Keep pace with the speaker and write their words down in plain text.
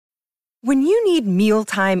When you need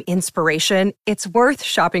mealtime inspiration, it's worth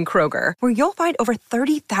shopping Kroger, where you'll find over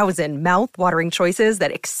 30,000 mouth-watering choices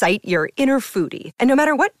that excite your inner foodie. And no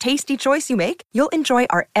matter what tasty choice you make, you'll enjoy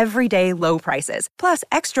our everyday low prices, plus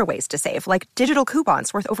extra ways to save, like digital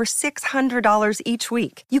coupons worth over $600 each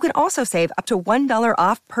week. You can also save up to $1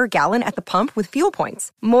 off per gallon at the pump with fuel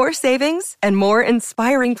points. More savings and more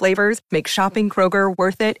inspiring flavors make shopping Kroger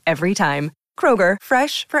worth it every time. Kroger,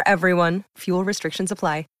 fresh for everyone. Fuel restrictions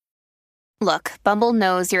apply. Look, Bumble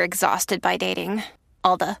knows you're exhausted by dating.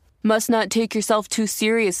 All the, must not take yourself too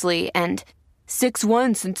seriously, and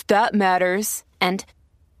 6'1" since that matters, and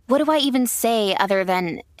what do I even say other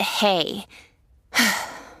than, hey?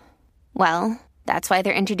 Well, that's why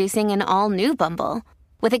they're introducing an all-new Bumble,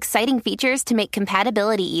 with exciting features to make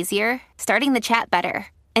compatibility easier, starting the chat better,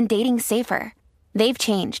 and dating safer. They've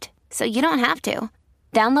changed, so you don't have to.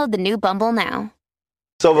 Download the new Bumble now.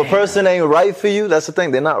 So if a person ain't right for you, that's the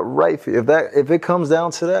thing. They're not right for you. If it comes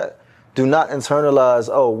down to that, do not internalize,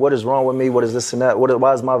 oh, what is wrong with me? What is this and that?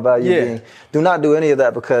 Why is my value being? Do not do any of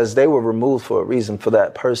that, because they were removed for a reason for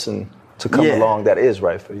that person to come along that is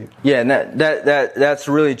right for you. Yeah, and that's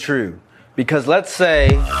really true. Because let's say...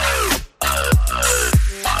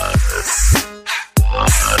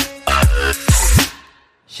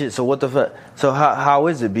 Shit, so what the fuck? So how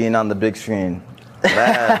is it being on the big screen?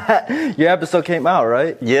 Your episode came out,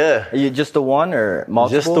 right? Yeah. Are you just the one or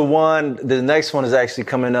multiple? Just the one. The next one is actually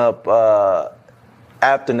coming up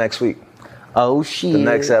after next week. Oh, shit. The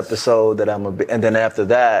next episode that I'm and then after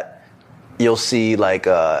that, you'll see like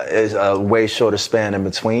is a way shorter span in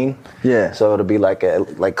between. Yeah. So it'll be like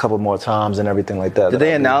a couple more times and everything like that. Did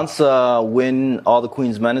they announce when All the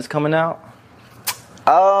Queen's Men is coming out?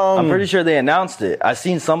 I'm pretty sure they announced it. I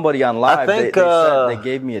seen somebody on live. I think they said, they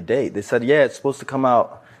gave me a date. They said, yeah, it's supposed to come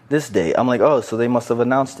out this date. I'm like, oh, so they must have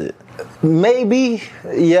announced it. Maybe,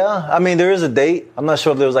 yeah. I mean, there is a date. I'm not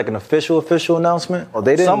sure if there was like an official announcement. Well,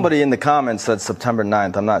 they didn't. Somebody in the comments said September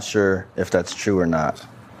 9th. I'm not sure if that's true or not.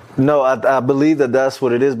 No, I believe that's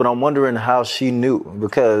what it is, but I'm wondering how she knew,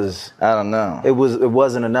 because I don't know. It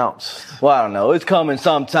wasn't announced. Well, I don't know. It's coming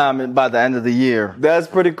sometime by the end of the year. That's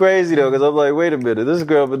pretty crazy though, because I'm like, wait a minute, this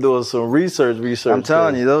girl been doing some research. I'm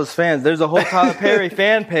telling you, those fans. There's a whole Tyler Perry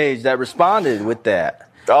fan page that responded with that.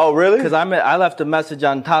 Oh, really? Because I left a message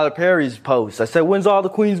on Tyler Perry's post. I said, "When's All the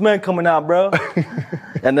Queen's Men coming out, bro?"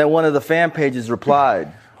 And then one of the fan pages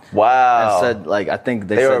replied. Wow. And said, like, I think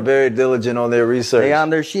they were very diligent on their research. They on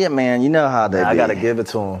their shit, man. You know how they be. I got to give it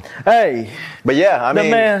to them. Hey. But yeah, I mean.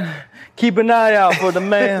 The man. Keep an eye out for the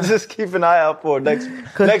man. Just keep an eye out for next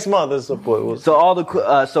month. Is support.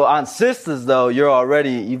 So so on Sisters, though, you've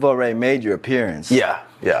already made your appearance. Yeah.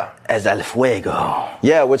 As El Fuego.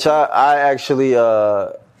 Yeah, which I actually,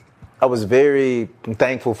 I was very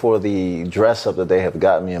thankful for the dress up that they have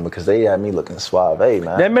got me in, because they had me looking suave,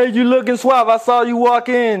 man. They made you looking suave. I saw you walk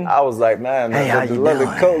in. I was like, man,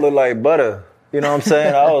 the coat looked like butter. You know what I'm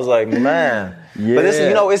saying? I was like, man. Yeah. But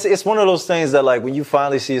it's one of those things that, like, when you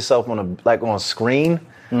finally see yourself on screen,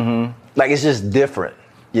 like, it's just different.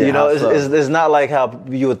 Yeah, you know, it's not like how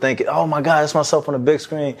you would think, oh my God, it's myself on a big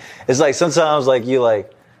screen. It's like sometimes, like, you're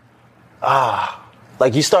like,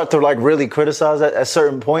 like, you start to, like, really criticize at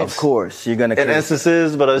certain points. Of course, you're gonna in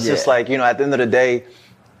instances, but it's just like, at the end of the day,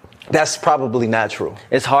 that's probably natural.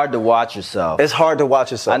 It's hard to watch yourself.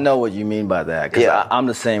 I know what you mean by that, because I'm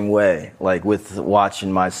the same way. Like, with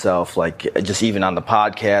watching myself, like, just even on the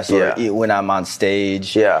podcast or when I'm on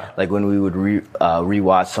stage. Yeah. Like, when we would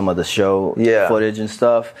rewatch some of the show footage and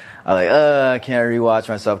stuff. I'm like, I can't rewatch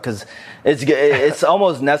myself, because it's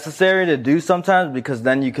almost necessary to do sometimes, because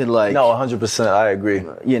then you could, like... No, 100%, I agree.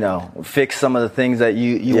 Fix some of the things that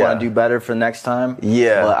you want to do better for next time.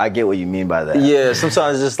 Yeah. Well, I get what you mean by that. Yeah,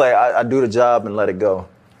 sometimes it's just like, I do the job and let it go.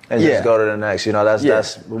 And just go to the next.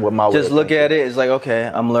 That's what my way just look at it. It's like,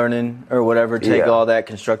 okay, I'm learning or whatever. Take all that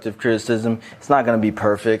constructive criticism. It's not going to be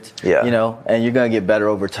perfect. Yeah. And you're going to get better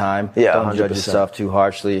over time. Yeah, Don't 100%. judge yourself too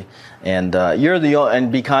harshly. And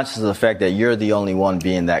and be conscious of the fact that you're the only one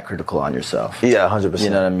being that critical on yourself. Yeah, 100%. You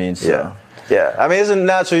know what I mean? So. Yeah. I mean, it's a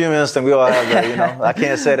natural human instinct. We all have that, I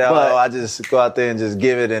can't say that, I just go out there and just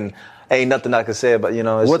give it and ain't nothing I can say about,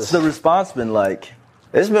 it's What's the response been like?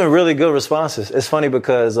 It's been really good responses. It's funny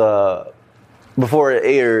because before it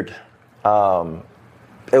aired,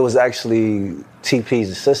 it was actually TP's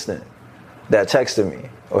assistant that texted me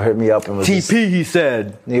or hit me up and was he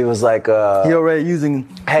said. He was like, he already using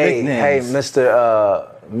hey, nicknames.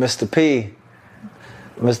 Mr. P,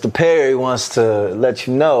 Mr. Perry wants to let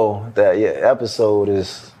you know that your episode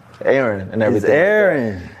is airing and everything. It's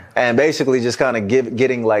airing. And basically just kind of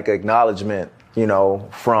getting like acknowledgement,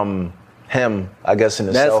 from him, I guess, in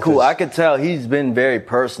itself. That's cool. I could tell he's been very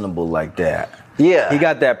personable like that. Yeah. He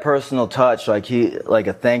got that personal touch, like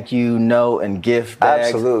a thank you note and gift bags.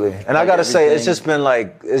 Absolutely. And I got to say, it's just been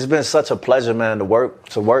it's been such a pleasure, man, to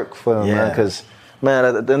work for him, man. Because, man,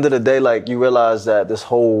 at the end of the day, like, you realize that this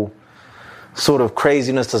whole sort of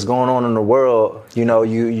craziness that's going on in the world, you know,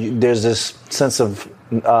 there's this sense of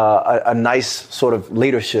a nice sort of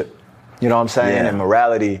leadership, you know what I'm saying, and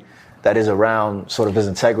morality that is around sort of his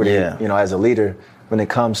integrity, you know, as a leader when it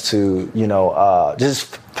comes to, you know,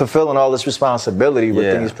 just fulfilling all this responsibility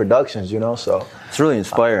within these productions, you know, so. It's really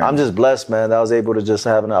inspiring. I'm just blessed, man, that I was able to just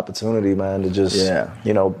have an opportunity, man, to just,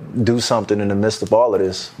 you know, do something in the midst of all of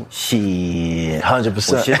this. Shit.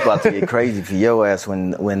 100%. Well, shit's about to get crazy for your ass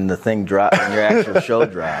when the thing drops, when your actual show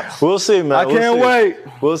drops. We'll see, man. I can't wait.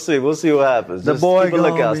 We'll see what happens. The just boy keep a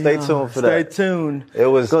lookout. Stay tuned for that. Stay tuned.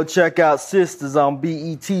 Go check out Sisters on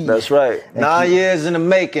BET. That's right. 9 years in the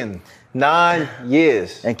making. 9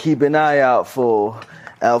 years. And keep an eye out for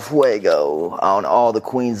El Fuego on All the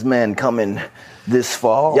Queen's Men coming this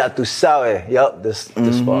fall. Ya tu sabes. Yup, this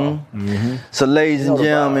fall. Mm-hmm. So, ladies and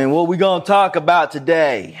gentlemen, what we going to talk about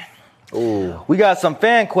today? Ooh. We got some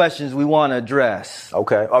fan questions we want to address.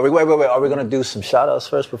 Okay. Wait. Are we going to do some shout-outs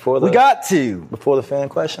first before the... We got to. Before the fan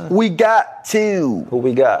question? We got to. Who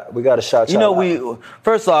we got? We got a shout-out. You know,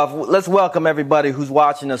 first off, let's welcome everybody who's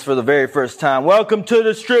watching us for the very first time. Welcome to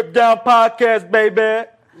the Strip Down Podcast, baby.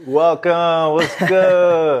 Welcome. What's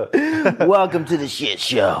good? Welcome to the shit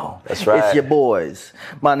show. That's right. It's your boys.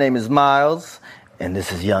 My name is Miles, and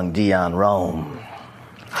this is Young Dion Rome.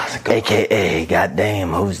 AKA,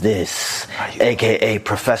 goddamn, who's this? AKA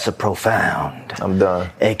Professor Profound. I'm done.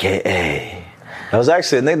 AKA. That was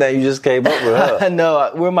actually a nickname you just came up with, huh? I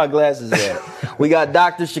know. Where are my glasses at? We got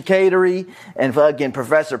Dr. Chicatery and fucking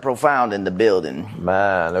Professor Profound in the building.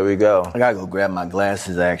 Man, there we go. I gotta go grab my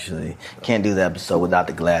glasses, actually. Can't do the episode without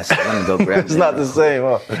the glasses. Let me go grab them. It's not the same,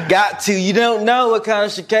 huh? Got to. You don't know what kind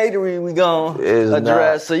of chicatery we gonna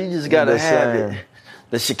address, so you just gotta have it.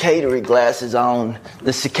 The chicatery glasses on,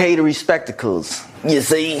 the chicatery spectacles. You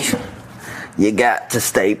see? You got to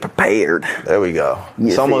stay prepared. There we go.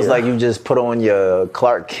 It's almost like you just put on your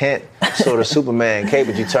Clark Kent sort of Superman cape,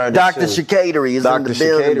 but you turned Dr. Chicatery is in the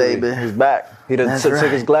building, baby. He's back. He done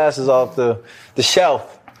took his glasses off the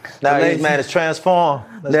shelf. Now this man is transformed.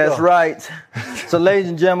 That's right. So, ladies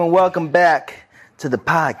and gentlemen, welcome back to the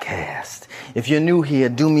podcast. If you're new here,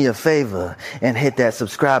 do me a favor and hit that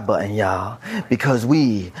subscribe button, y'all, because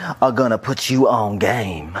we are gonna put you on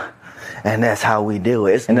game. And that's how we do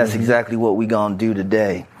it. And that's exactly what we gonna do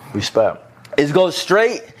today. Respect. Is go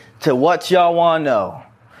straight to what y'all wanna know.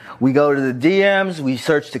 We go to the DMs, we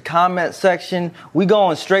search the comment section, we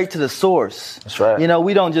going straight to the source. That's right. You know,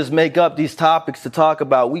 we don't just make up these topics to talk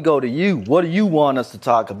about, we go to you. What do you want us to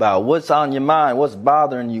talk about? What's on your mind? What's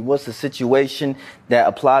bothering you? What's the situation that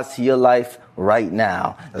applies to your life right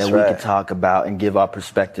now that we can talk about and give our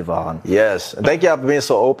perspective on? Yes. And thank y'all for being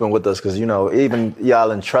so open with us, because, you know, even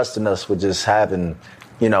y'all entrusting us with just having,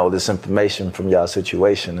 you know, this information from y'all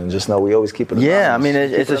situation, and just know we always keep it anonymous. Yeah, I mean,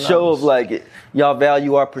 it's a show of like, y'all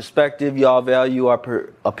value our perspective, y'all value our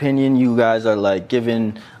opinion. You guys are like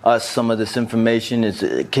giving us some of this information.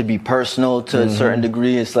 It could be personal to a certain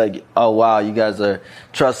degree. It's like, oh wow, you guys are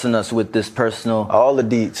trusting us with this personal. All the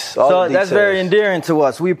deets. So that's very endearing to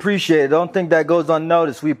us. We appreciate it. Don't think that goes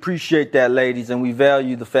unnoticed. We appreciate that, ladies, and we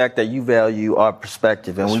value the fact that you value our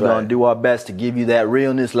perspective, and we're gonna do our best to give you that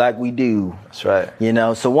realness like we do. That's right. You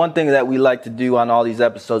know, so one thing that we like to do on all these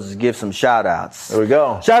episodes is give some shout outs. There we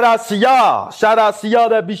go. Shout outs to y'all. Shout outs to y'all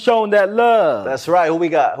that be showing that love. That's right. Who we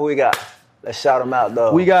got? Let's shout them out,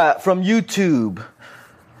 though. We got from YouTube,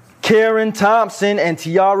 Karen Thompson and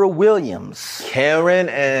Tiara Williams. Karen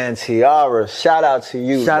and Tiara, shout out to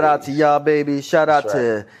you. Shout out to y'all, baby. Shout out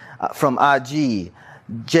to, from IG,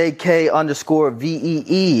 JK_VEE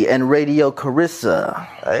and Radio Carissa.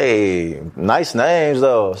 Hey, nice names,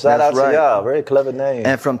 though. Shout out to y'all. Very clever names.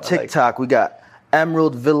 And from TikTok, we got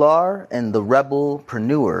Emerald Villar and the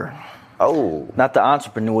Rebelpreneur. Oh. Not the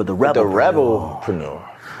entrepreneur, the Rebelpreneur. The Rebelpreneur.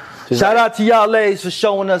 Shout out to y'all ladies for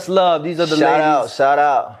showing us love. These are the ladies. Shout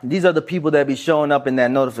out. These are the people that be showing up in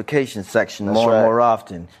that notification section more and more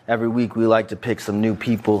often. Every week we like to pick some new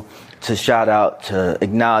people to shout out, to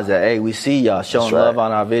acknowledge that, hey, we see y'all showing love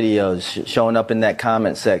on our videos, showing up in that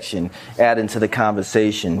comment section, adding to the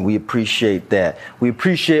conversation. We appreciate that. We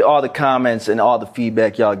appreciate all the comments and all the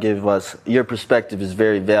feedback y'all give us. Your perspective is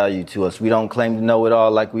very valued to us. We don't claim to know it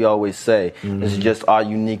all like we always say. This is just our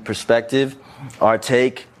unique perspective, our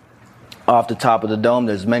take, off the top of the dome.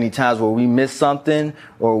 There's many times where we miss something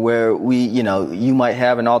or where you might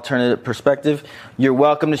have an alternative perspective. You're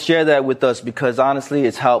welcome to share that with us because honestly,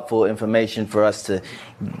 it's helpful information for us to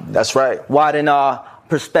That's right. widen our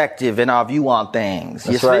perspective and our view on things.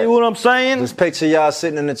 That's you right. see what I'm saying? Just picture y'all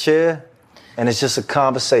sitting in a chair and it's just a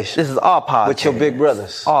conversation. This is our podcast. With your big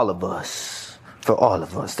brothers. All of us. For all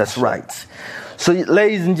of us. That's right. So,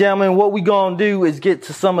 ladies and gentlemen, what we gonna do is get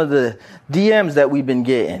to some of the DMs that we've been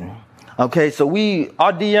getting. Okay, so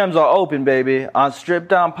our DMs are open, baby, on Strip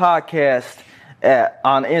Down Podcast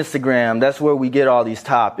on Instagram. That's where we get all these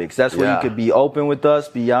topics. That's where you could be open with us,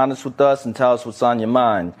 be honest with us, and tell us what's on your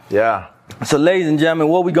mind. Yeah. So, ladies and gentlemen,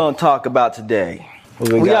 what we gonna talk about today?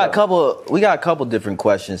 We got a couple different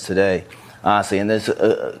questions today, honestly, and there's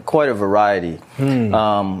quite a variety.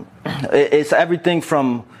 It's everything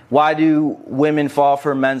from why do women fall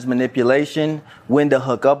for men's manipulation, when to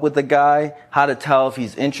hook up with a guy, how to tell if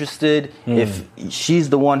he's interested, if she's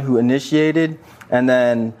the one who initiated, and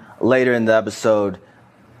then later in the episode,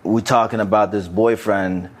 we're talking about this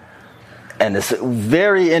boyfriend and this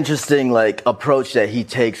very interesting approach that he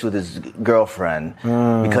takes with his girlfriend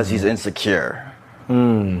because he's insecure.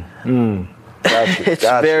 It's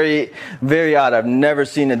very, very odd. I've never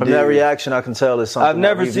seen a dude. From that reaction, I can tell it's something I've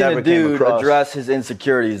never seen a dude address his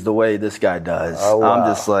insecurities the way this guy does. Oh, wow.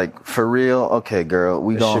 I'm just like, for real? Okay, girl,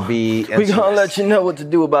 we gonna let you know what to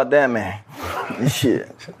do about that, man.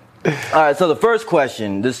 Shit. All right, so the first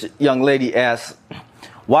question, this young lady asks,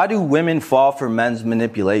 why do women fall for men's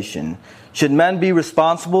manipulation? Should men be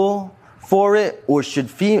responsible for it, or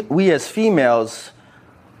should we as females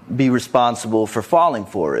be responsible for falling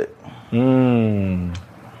for it?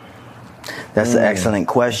 That's an excellent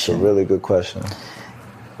question. That's a really good question.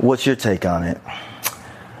 What's your take on it?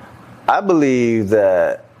 I believe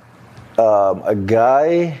that a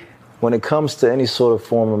guy, when it comes to any sort of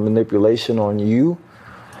form of manipulation on you,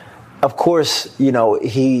 of course, he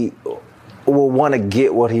will want to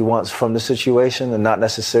get what he wants from the situation and not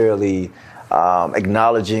necessarily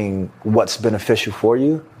acknowledging what's beneficial for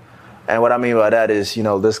you. And what I mean by that is,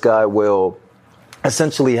 this guy will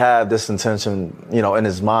essentially have this intention, in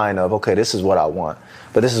his mind of, okay, this is what I want,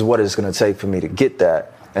 but this is what it's going to take for me to get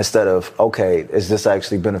that, instead of, okay, is this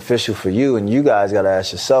actually beneficial for you? And you guys got to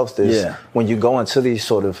ask yourself this when you go into these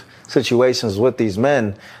sort of situations with these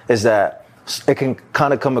men, is that it can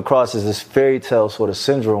kind of come across as this fairy tale sort of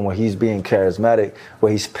syndrome where he's being charismatic,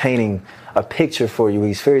 where he's painting a picture for you.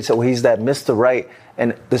 He's fairy tale, where he's that Mr. Right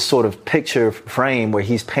and this sort of picture frame where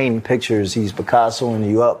he's painting pictures, he's Picassoing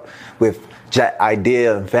you up with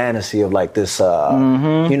idea and fantasy of this,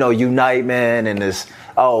 unitement and this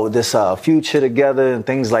future together and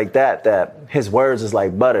things like that, that his words is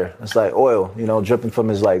like butter. It's like oil, dripping from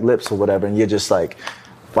his lips or whatever. And you're just like,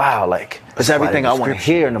 wow, it's everything I want to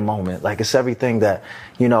hear in the moment. It's everything that,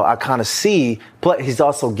 I kind of see. But he's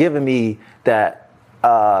also giving me that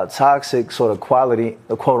toxic sort of quality,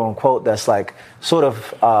 quote unquote, that's sort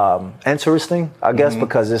of interesting, I guess,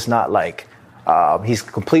 because it's not he's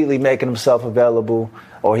completely making himself available,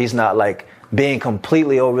 or he's not being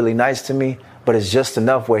completely overly nice to me, but it's just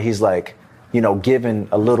enough where he's giving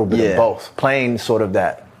a little bit of both, playing sort of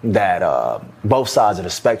that both sides of the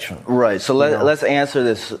spectrum. Right. So let's answer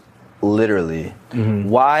this literally.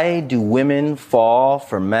 Why do women fall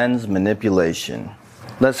for men's manipulation?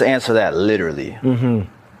 Let's answer that literally.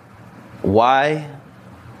 Why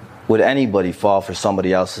would anybody fall for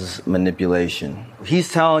somebody else's manipulation? He's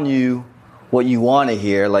telling you what you want to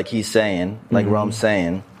hear, like he's saying, like Rome's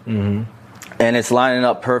saying, and it's lining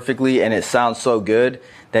up perfectly, and it sounds so good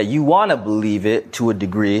that you want to believe it to a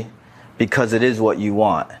degree because it is what you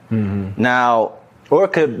want. Now, or it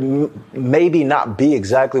could maybe not be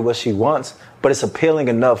exactly what she wants, but it's appealing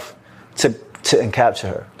enough to capture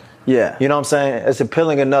her. Yeah. You know what I'm saying? It's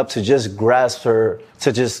appealing enough to just grasp her,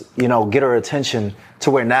 to just, get her attention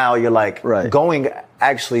to where now you're going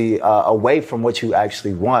actually away from what you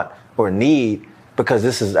actually want or need, because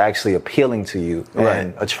this is actually appealing to you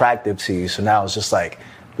and attractive to you. So now it's just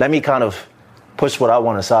let me kind of push what I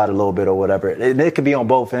want aside a little bit or whatever. It could be on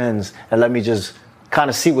both ends, and let me just kind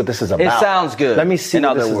of see what this is about. It sounds good. Let me see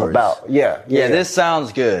what this is about. Yeah, this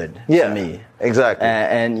sounds good to me. Exactly.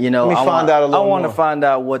 And I want to find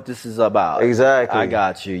out what this is about. Exactly. I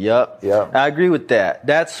got you. Yep. I agree with that.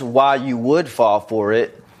 That's why you would fall for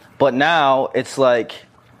it. But now it's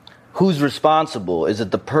who's responsible? Is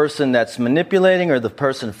it the person that's manipulating or the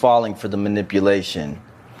person falling for the manipulation?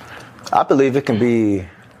 I believe it can be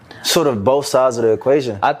sort of both sides of the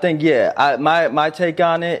equation. I think, my take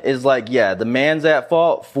on it is the man's at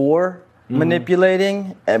fault for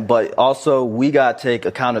manipulating, but also we got to take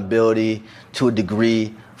accountability to a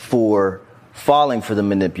degree for falling for the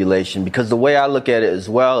manipulation, because the way I look at it as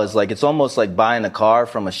well is like it's almost like buying a car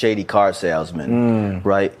from a shady car salesman,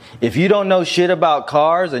 right? If you don't know shit about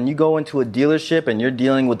cars and you go into a dealership and you're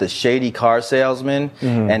dealing with a shady car salesman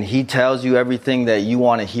and he tells you everything that you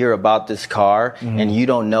want to hear about this car and you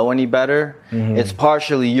don't know any better, it's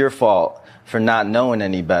partially your fault for not knowing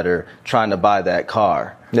any better trying to buy that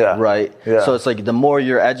car, right? So it's like the more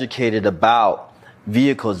you're educated about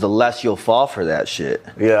vehicles, the less you'll fall for that shit,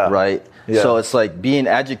 right? So it's like being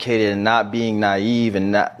educated and not being naive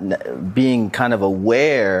and not being kind of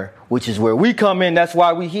aware, which is where we come in. That's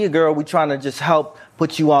why we here, girl. We trying to just help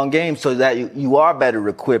put you on game so that you are better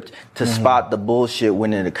equipped to spot the bullshit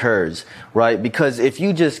when it occurs, right? Because if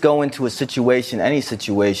you just go into a situation, any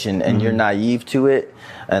situation, and you're naive to it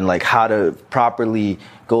and like how to properly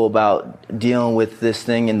go about dealing with this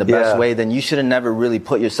thing in the best way, then you should have never really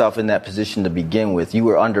put yourself in that position to begin with. You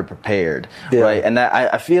were underprepared, right? And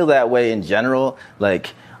I feel that way in general,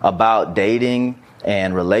 like about dating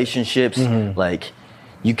and relationships. Like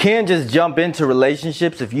you can't just jump into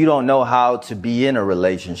relationships if you don't know how to be in a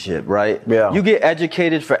relationship, right? You get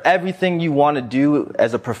educated for everything you want to do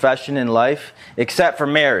as a profession in life, except for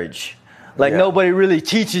marriage. Like nobody really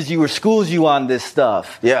teaches you or schools you on this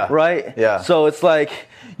stuff, right? So it's like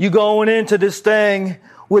you going into this thing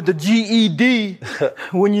with the GED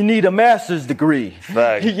when you need a master's degree.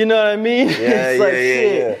 You know what I mean? It's like,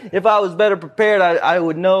 shit. If I was better prepared, I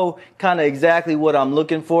would know kind of exactly what I'm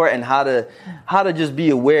looking for and how to just be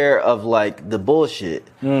aware of like the bullshit,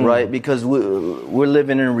 right? Because we're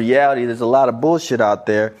living in reality. There's a lot of bullshit out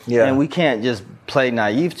there, and we can't just play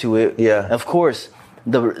naive to it. Of course,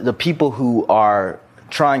 the people who are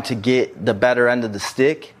trying to get the better end of the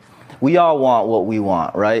stick, we all want what we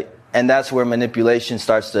want, right? And that's where manipulation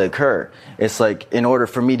starts to occur. It's like, in order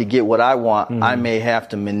for me to get what I want, I may have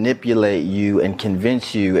to manipulate you and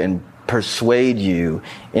convince you and persuade you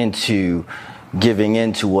into giving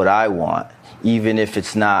in to what I want, even if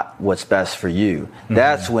it's not what's best for you.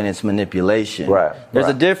 That's when it's manipulation. There's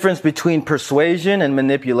a difference between persuasion and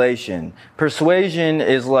manipulation. Persuasion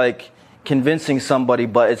is like convincing somebody,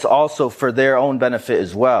 but it's also for their own benefit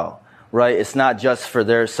as well, right? It's not just for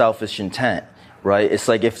their selfish intent, right? It's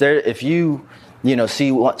like if you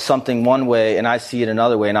see something one way and I see it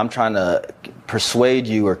another way, and I'm trying to persuade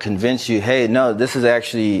you or convince you, hey, no, this is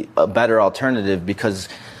actually a better alternative because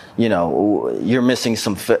you're missing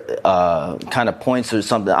some kind of points or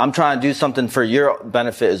something. I'm trying to do something for your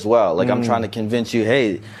benefit as well. Like I'm trying to convince you,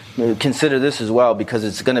 hey, consider this as well because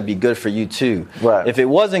it's going to be good for you too. If it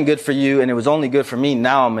wasn't good for you and it was only good for me,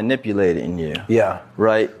 now I'm manipulating you.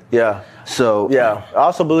 Right? So I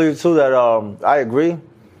also believe too that I agree.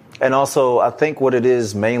 And also I think what it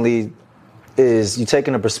is mainly is you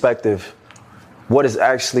taking a perspective, what is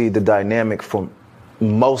actually the dynamic from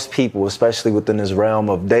most people, especially within this realm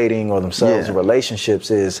of dating or themselves or relationships,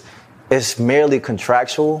 is it's merely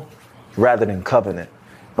contractual rather than covenant.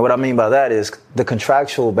 And what I mean by that is the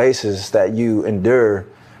contractual basis that you endure,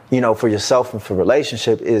 for yourself and for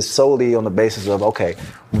relationship is solely on the basis of, okay,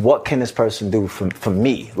 what can this person do for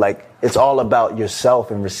me? Like, it's all about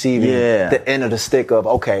yourself and receiving the end of the stick of,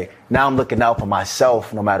 okay, now I'm looking out for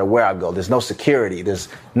myself no matter where I go. There's no security. There's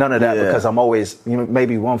none of that because I'm always,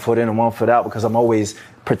 maybe 1 foot in and 1 foot out because I'm always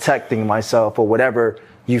protecting myself or whatever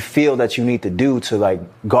you feel that you need to do to like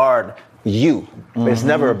guard you. It's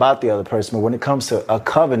never about the other person. But when it comes to a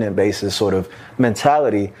covenant basis sort of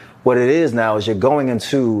mentality, what it is now is you're going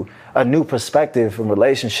into a new perspective from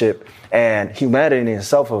relationship and humanity in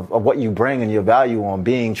itself of what you bring and your value on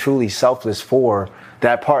being truly selfless for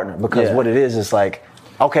that partner. Because what it is like,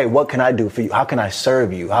 okay, what can I do for you? How can I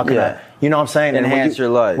serve you? How can I, you know what I'm saying? Enhance your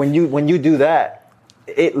life. When you do that,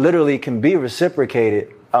 it literally can be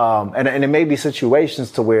reciprocated. And it may be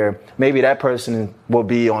situations to where maybe that person will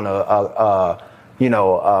be on a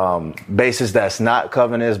basis that's not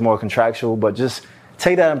covenant, is more contractual, but just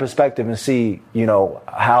take that in perspective and see,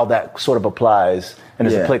 how that sort of applies and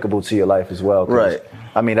is applicable to your life as well. Right.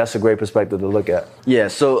 I mean, that's a great perspective to look at. Yeah.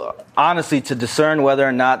 So honestly, to discern whether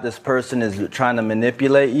or not this person is trying to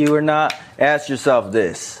manipulate you or not, ask yourself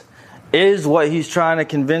this: is what he's trying to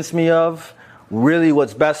convince me of really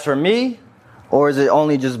what's best for me? Or is it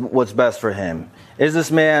only just what's best for him? Is this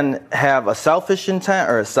man have a selfish intent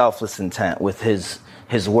or a selfless intent with his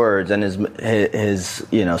words and his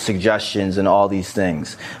suggestions and all these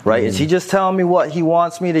things, right? Is he just telling me what he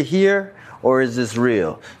wants me to hear, or is this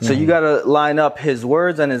real? So you got to line up his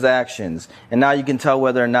words and his actions, and now you can tell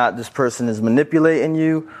whether or not this person is manipulating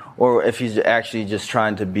you or if he's actually just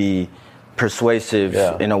trying to be persuasive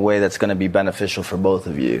in a way that's going to be beneficial for both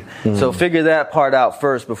of you. So figure that part out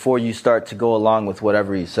first before you start to go along with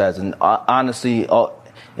whatever he says. And honestly,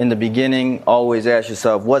 in the beginning, always ask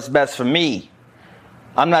yourself, what's best for me?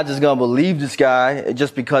 I'm not just going to believe this guy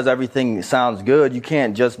just because everything sounds good. You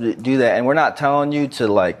can't just do that. And we're not telling you to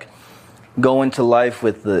like go into life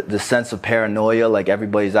with the sense of paranoia, like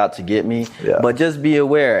everybody's out to get me. But just be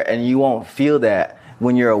aware, and you won't feel that.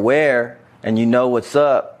 When you're aware and you know what's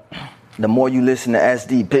up, the more you listen to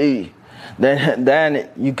SDP, then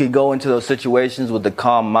you could go into those situations with a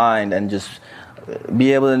calm mind and just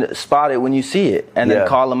be able to spot it when you see it, and then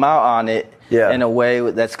call them out on it in a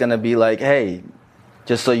way that's going to be like, hey,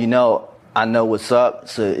 just so you know, I know what's up.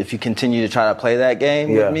 So if you continue to try to play that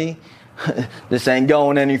game with me, this ain't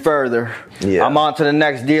going any further. I'm on to the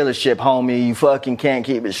next dealership, homie. You fucking can't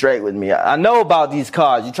keep it straight with me. I know about these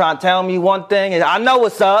cars. You trying to tell me one thing, and I know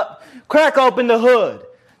what's up. Crack open the hood.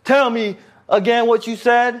 Tell me again what you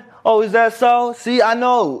said. Oh, is that so? See, I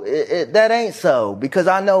know that ain't so, because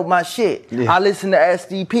I know my shit. I listen to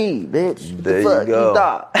SDP, bitch. There you go. You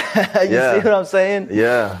thought. You see what I'm saying?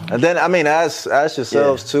 Yeah. And then, I mean, ask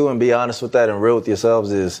yourselves too, and be honest with that and real with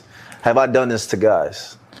yourselves is, have I done this to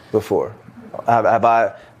guys before? Have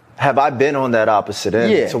I been on that opposite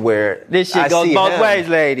end to where this shit goes both ways,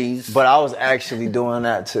 ladies? But I was actually doing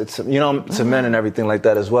that to men and everything like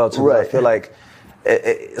that as well. Too. I feel like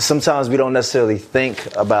sometimes we don't necessarily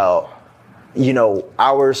think about,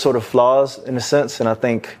 our sort of flaws in a sense. And I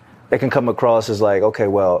think it can come across as like, okay,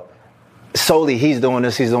 well, solely he's doing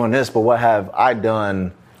this, but what have I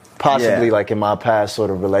done possibly like in my past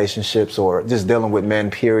sort of relationships or just dealing with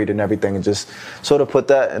men, period, and everything, and just sort of put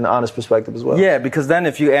that in honest perspective as well. Yeah, because then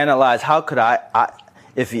if you analyze, how could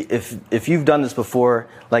if you've done this before,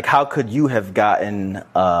 like how could you have gotten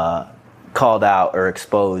called out or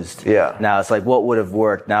exposed? Now it's like, what would have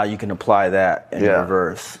worked? Now you can apply that in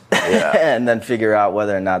reverse. And then figure out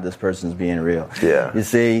whether or not this person's being real. You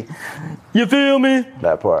see? You feel me?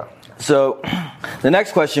 That part. So the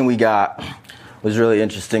next question we got was really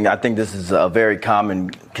interesting. I think this is a very common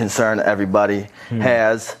concern everybody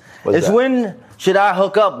has. When should I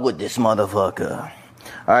hook up with this motherfucker?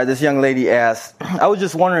 All right, this young lady asked, I was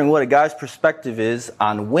just wondering what a guy's perspective is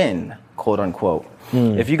on when, quote unquote.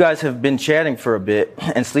 If you guys have been chatting for a bit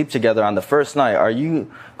and sleep together on the first night, are you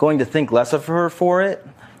going to think less of her for it?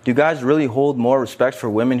 Do guys really hold more respect for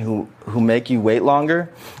women who make you wait longer?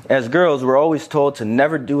 As girls, we're always told to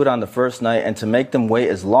never do it on the first night and to make them wait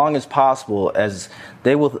as long as possible, as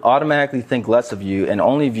they will automatically think less of you and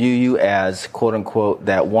only view you as, quote unquote,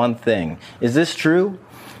 that one thing. Is this true?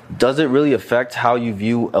 Does it really affect how you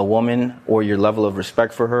view a woman or your level of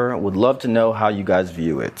respect for her? Would love to know how you guys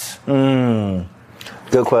view it.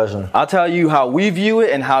 Good question. I'll tell you how we view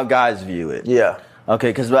it and how guys view it. Okay,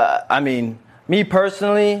 because, I mean, me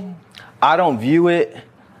personally, I don't view it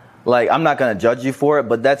like, I'm not going to judge you for it,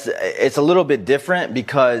 but it's a little bit different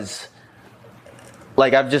because,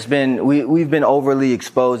 like, we've been overly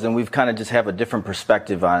exposed, and we've kind of just have a different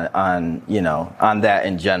perspective on that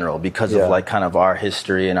in general because of like kind of our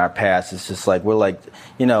history and our past. It's just like, we're like,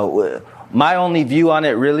 my only view on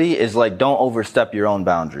it really is like, don't overstep your own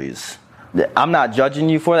boundaries. I'm not judging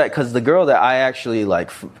you for that, because the girl that I actually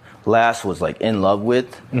like last was like in love with,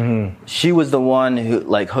 she was the one who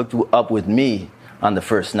like hooked up with me on the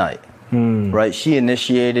first night. Right? She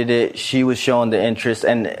initiated it. She was showing the interest,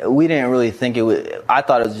 and we didn't really think it was, I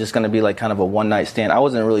thought it was just going to be like kind of a one night stand. I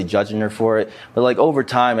wasn't really judging her for it, but like over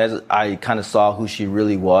time, as I kind of saw who she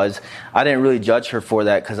really was, I didn't really judge her for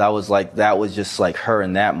that, because I was like, that was just like her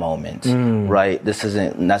in that moment. Right? This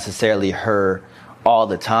isn't necessarily her all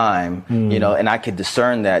the time, and I could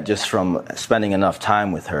discern that just from spending enough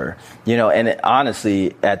time with her, and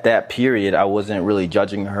honestly, at that period, I wasn't really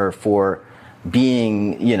judging her for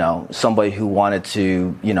being, somebody who wanted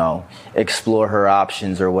to, explore her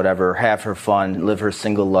options or whatever, have her fun, live her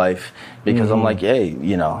single life, because I'm like, hey,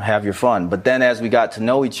 have your fun. But then as we got to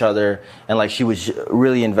know each other, and like she was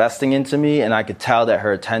really investing into me, and I could tell that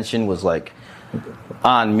her attention was like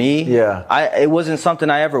on me. It wasn't something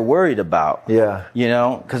I ever worried about.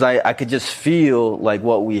 Because I could just feel like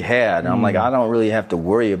what we had. I'm like, I don't really have to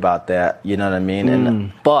worry about that. You know what I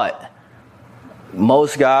mean? But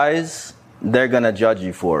most guys, they're gonna judge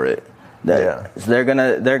you for it. They're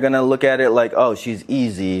gonna look at it like, oh, she's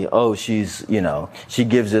easy. Oh, she's she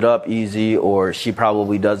gives it up easy, or she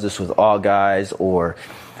probably does this with all guys, or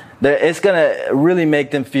it's gonna really make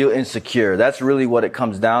them feel insecure. That's really what it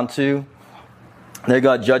comes down to. They're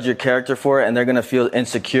going to judge your character for it, and they're going to feel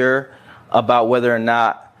insecure about whether or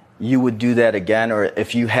not, you would do that again, or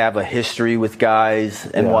if you have a history with guys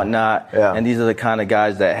and whatnot, and these are the kind of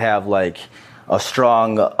guys that have like a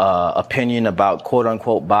strong opinion about quote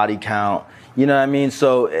unquote body count, you know what I mean?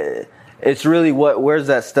 So it's really where's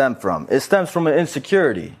that stem from? It stems from an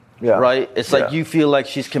insecurity, right? It's like you feel like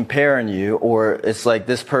she's comparing you, or it's like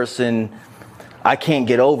this person, I can't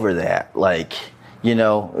get over that, like, you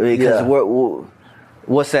know, because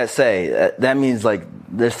what's that say? That means like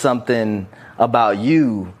there's something about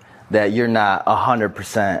you that you're not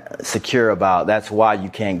 100% secure about. That's why you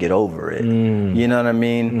can't get over it. You know what I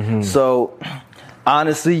mean? Mm-hmm. So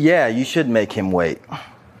honestly, you should make him wait.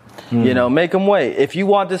 You know, make him wait. If you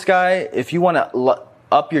want this guy, if you want to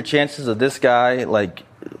up your chances of this guy, like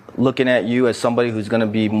looking at you as somebody who's going to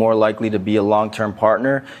be more likely to be a long-term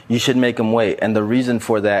partner, you should make him wait. And the reason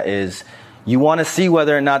for that is you want to see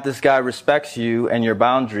whether or not this guy respects you and your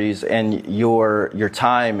boundaries and your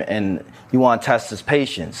time, and you want to test his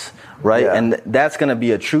patience, right? Yeah. And that's going to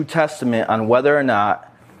be a true testament on whether or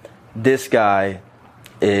not this guy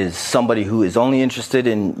is somebody who is only interested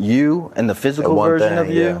in you and the physical version of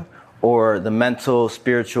you, or the mental,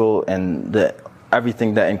 spiritual, and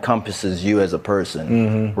everything that encompasses you as a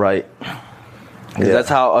person, right? Because that's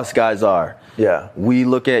how us guys are. Yeah, we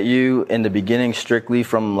look at you in the beginning strictly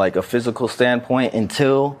from like a physical standpoint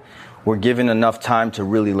until we're given enough time to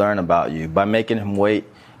really learn about you. By making him wait,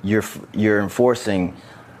 you're enforcing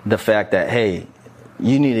the fact that, hey,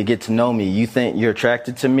 you need to get to know me. You think you're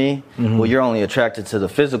attracted to me? Well, you're only attracted to the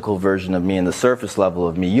physical version of me and the surface level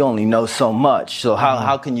of me. You only know so much. So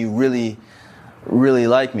how can you really, really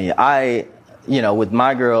like me? With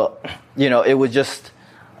my girl, it was just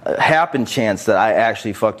a happen chance that I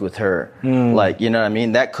actually fucked with her. Like, you know what I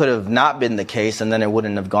mean? That could have not been the case, and then it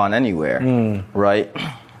wouldn't have gone anywhere, right?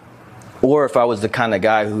 Or if I was the kind of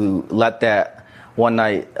guy who let that one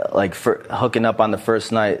night, like hooking up on the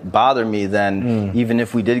first night, bother me, then even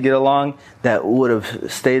if we did get along, that would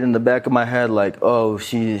have stayed in the back of my head like, oh,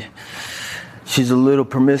 she's a little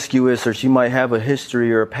promiscuous, or she might have a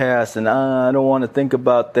history or a past, and I don't want to think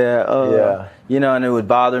about that. And it would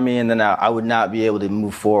bother me, and then I would not be able to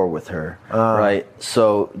move forward with her, right?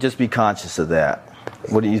 So just be conscious of that.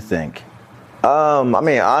 What do you think?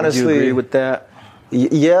 Honestly, do you agree with that?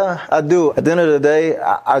 Yeah, I do. At the end of the day,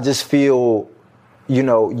 I just feel,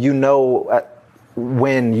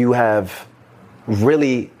 when you have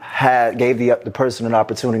really gave the person an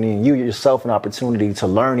opportunity, and you yourself an opportunity to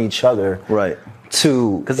learn each other. Right.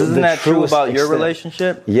 Because isn't that true about your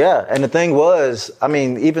relationship? Yeah. And the thing was,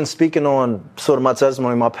 even speaking on sort of my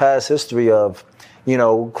testimony, my past history of,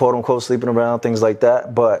 quote unquote, sleeping around, things like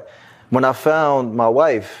that. But when I found my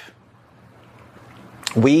wife,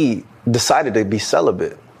 we decided to be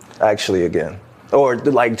celibate, actually, again. Or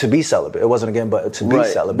like to be celibate. It wasn't again, but to be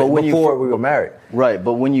celibate. But before we were married. Right.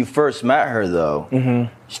 But when you first met her, though,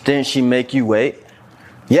 didn't she make you wait?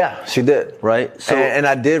 Yeah, she did. Right. So, and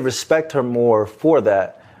I did respect her more for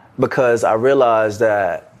that, because I realized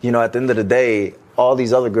that, at the end of the day, all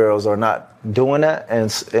these other girls are not doing that,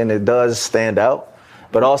 and it does stand out.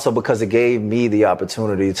 But also because it gave me the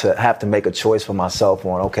opportunity to have to make a choice for myself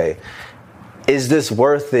on, okay, is this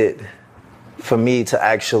worth it for me to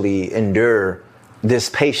actually endure this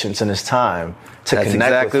patience and this time to connect with her?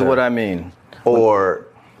 That's exactly what I mean. Or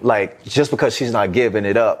like, just because she's not giving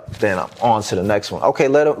it up, then I'm on to the next one. Okay,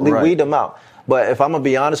 weed them out. But if I'm gonna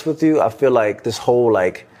be honest with you, I feel like this whole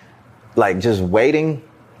like just waiting,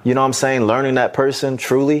 you know what I'm saying? Learning that person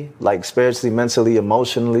truly, like spiritually, mentally,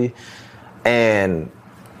 emotionally, and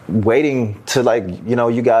waiting to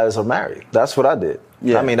you guys are married. That's what I did.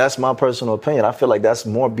 Yeah. That's my personal opinion. I feel like that's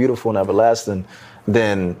more beautiful and everlasting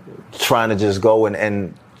than trying to just go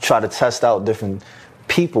and try to test out different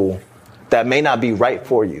people that may not be right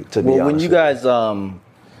for you, to be honest. When you guys,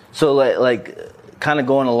 so like kind of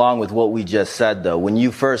going along with what we just said, though, when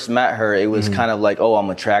you first met her, it was kind of like, oh, I'm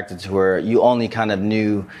attracted to her. You only kind of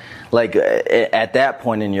knew, like at that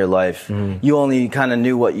point in your life, you only kind of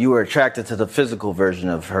knew what you were attracted to, the physical version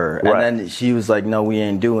of her. Right. And then she was like, no, we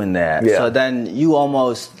ain't doing that. Yeah. So then you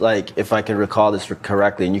almost, like, if I can recall this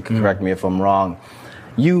correctly, and you can correct me if I'm wrong,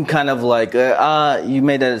 you kind of like, you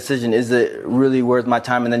made that decision, is it really worth my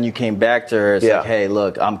time? And then you came back to her, it's like, hey,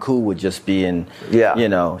 look, I'm cool with just being,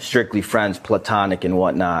 strictly friends, platonic and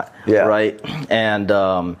whatnot, right?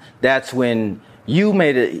 And that's when you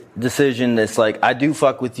made a decision that's like, I do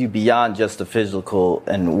fuck with you beyond just the physical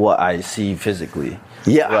and what I see physically.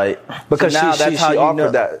 Yeah. Right? Because so she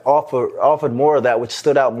offered more of that, which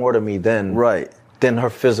stood out more to me than her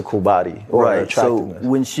physical body or her attractiveness. So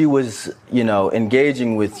when she was,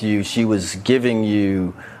 engaging with you, she was giving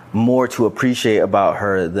you more to appreciate about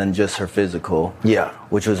her than just her physical. Yeah.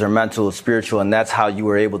 Which was her mental, spiritual, and that's how you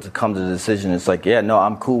were able to come to the decision. It's like, yeah, no,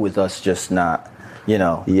 I'm cool with us just not,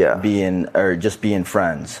 being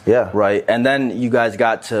friends. Yeah. Right. And then you guys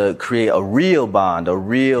got to create a real bond, a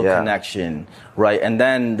real connection. Right. And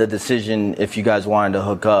then the decision, if you guys wanted to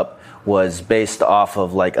hook up, was based off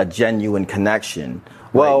of like a genuine connection.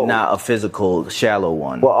 Well, not a physical, shallow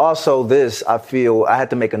one. Well, also I feel I had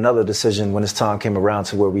to make another decision when this time came around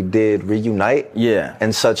to where we did reunite. Yeah.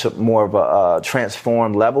 In such more of a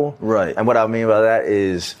transformed level. Right. And what I mean by that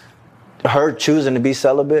is her choosing to be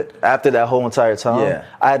celibate after that whole entire time. Yeah.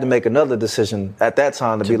 I had to make another decision at that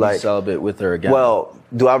time to be like celibate with her again. Well,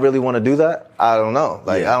 do I really want to do that? I don't know.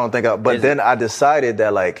 I don't think but then I decided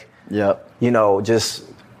that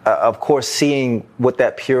of course, seeing what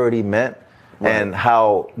that purity meant. Right. And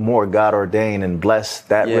how more God ordained and blessed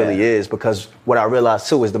that really is, because what I realized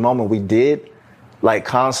too is the moment we did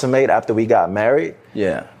consummate after we got married,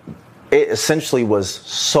 it essentially was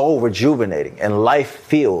so rejuvenating and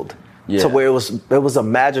life-filled to where it was a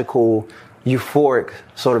magical, euphoric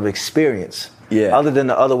sort of experience. Yeah. Other than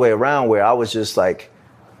the other way around where I was just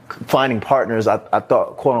finding partners, I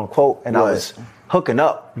thought, quote unquote, and I was hooking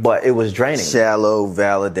up, but it was draining. Shallow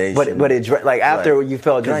validation. But it after you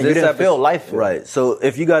felt drained, you didn't feel life. Right. So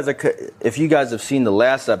if you guys have seen the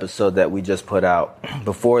last episode that we just put out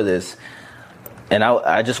before this, and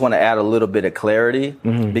I just want to add a little bit of clarity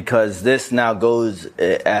because this now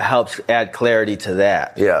it helps add clarity to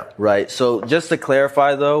that. Yeah. Right. So just to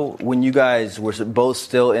clarify though, when you guys were both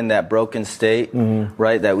still in that broken state,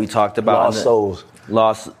 right, that we talked about,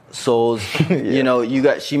 lost souls.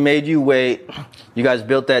 She made you wait. You guys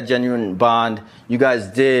built that genuine bond. You guys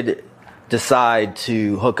did decide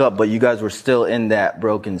to hook up, but you guys were still in that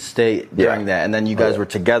broken state during that. And then you guys were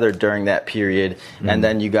together during that period. And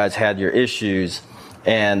then you guys had your issues.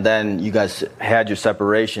 And then you guys had your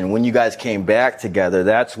separation. When you guys came back together,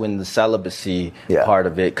 that's when the celibacy part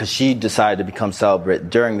of it, because she decided to become celibate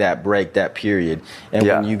during that break, that period. And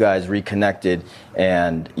when you guys reconnected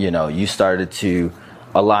and, you started to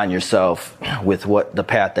align yourself with the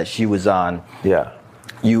path that she was on,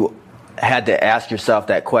 you had to ask yourself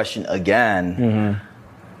that question again.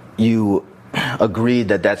 You agreed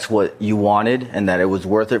that that's what you wanted and that it was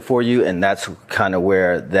worth it for you, and that's kind of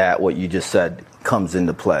where what you just said comes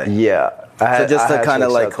into play. So just to kind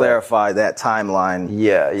of clarify that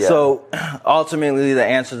timeline. So ultimately the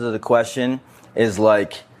answer to the question is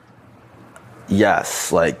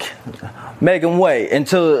yes, make him wait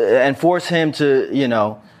and force him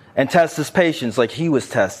to, and test his patience like he was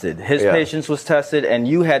tested. His patience was tested, and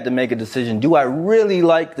you had to make a decision. Do I really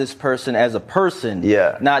like this person as a person?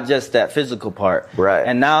 Not just that physical part. Right.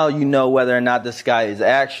 And now you know whether or not this guy is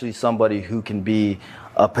actually somebody who can be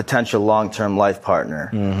a potential long-term life partner.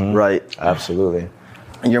 Right? Absolutely.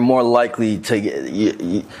 You're more likely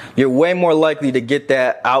to you're way more likely to get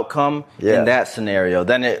that outcome in that scenario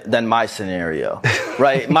than my scenario.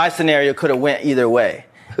 Right? My scenario could have went either way.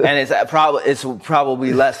 And it's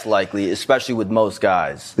probably less likely, especially with most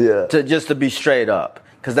guys, to be straight up,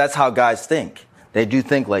 because that's how guys think. They do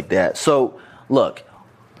think like that. So, look,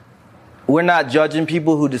 we're not judging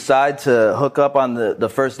people who decide to hook up on the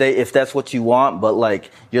first date if that's what you want, but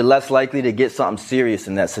you're less likely to get something serious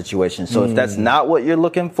in that situation. So if that's not what you're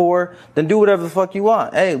looking for, then do whatever the fuck you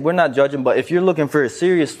want. Hey, we're not judging, but if you're looking for a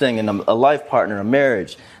serious thing and a life partner, a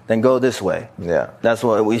marriage, then go this way. Yeah. That's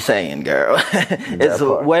what we saying, girl. It's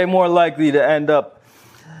way more likely to end up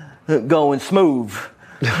going smooth,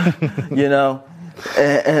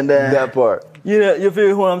 and that part. You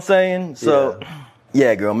feel what I'm saying? So,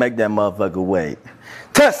 yeah, girl, make that motherfucker wait.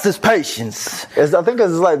 Test his patience. I think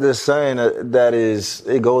it's this saying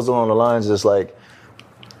it goes along the lines just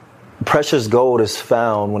precious gold is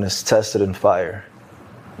found when it's tested in fire.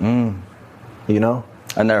 I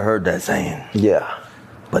never heard that saying. Yeah.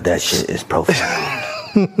 But that shit is profound.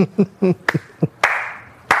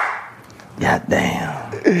 God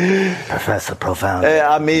damn. Professor Profound.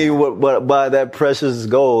 I mean, what by that precious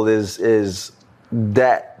gold is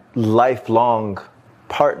that lifelong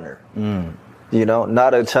partner.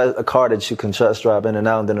 Not a car that you can test drive in and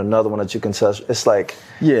out, and then another one that you can test. It's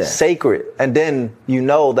sacred. And then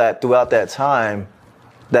that throughout that time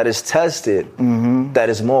that is tested, that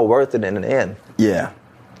is more worth it in the end. Yeah.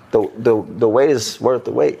 The wait is worth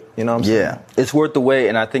the wait. You know what I'm saying? Yeah, it's worth the wait,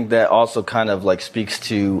 and I think that also kind of speaks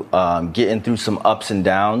to getting through some ups and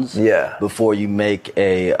downs. Yeah. Before you make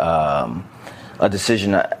a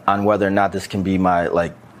decision on whether or not this can be my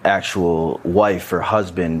actual wife or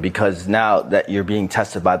husband, because now that you're being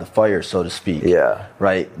tested by the fire, so to speak. Yeah.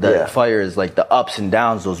 Right? The fire is like the ups and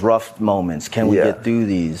downs, those rough moments. Can we get through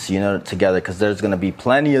these, together? Because there's going to be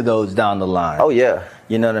plenty of those down the line. Oh, yeah.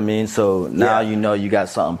 You know what I mean? So now you got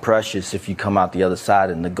something precious if you come out the other side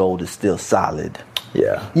and the gold is still solid.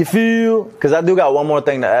 Yeah. You feel? Because I do got one more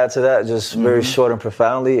thing to add to that, just very short and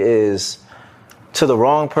profoundly, is to the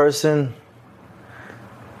wrong person,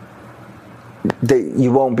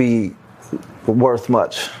 you won't be worth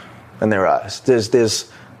much in their eyes.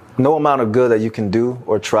 There's no amount of good that you can do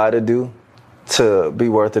or try to do to be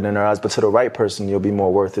worth it in their eyes, but to the right person, you'll be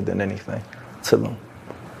more worth it than anything to them.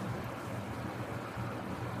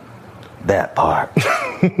 That part.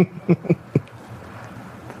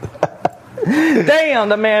 Damn,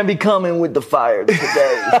 the man be coming with the fire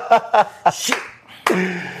today. Shit.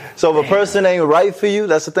 So if a person ain't right for you,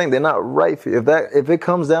 that's the thing. They're not right for you. If it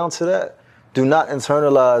comes down to that, do not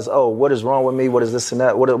internalize, oh, what is wrong with me? What is this and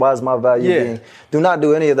that? Why is my value being? Do not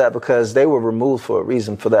do any of that, because they were removed for a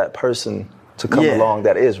reason, for that person to come along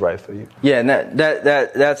that is right for you. Yeah, and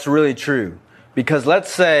that's really true. Because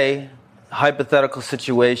let's say, hypothetical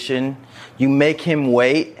situation, you make him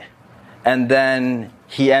wait, and then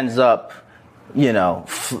he ends up, it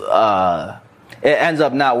ends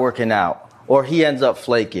up not working out, or he ends up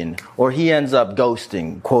flaking, or he ends up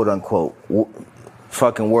ghosting, quote unquote.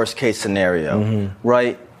 Fucking worst case scenario,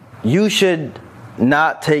 right? You should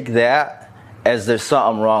not take that as there's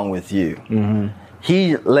something wrong with you.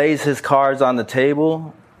 He lays his cards on the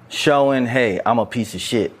table showing, hey, I'm a piece of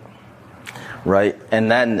shit, right? And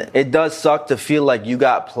then it does suck to feel like you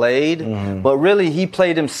got played, but really he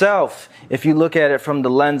played himself. If you look at it from the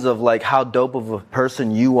lens of like how dope of a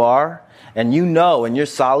person you are, and and you're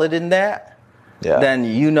solid in that, then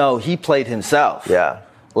he played himself. Yeah.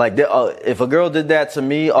 Like, if a girl did that to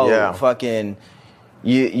me, fucking,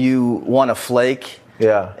 you want to flake.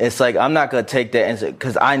 Yeah. It's like, I'm not going to take that,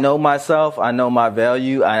 because I know myself, I know my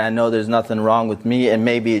value, I know there's nothing wrong with me, and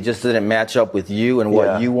maybe it just didn't match up with you and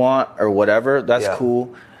what you want or whatever. That's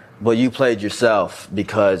cool. But you played yourself,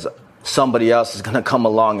 because somebody else is going to come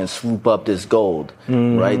along and swoop up this gold,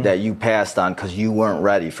 right, that you passed on because you weren't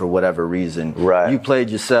ready for whatever reason. Right. You played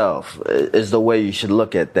yourself is the way you should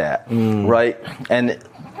look at that, right? And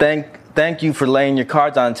thank you for laying your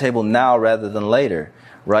cards on the table now rather than later,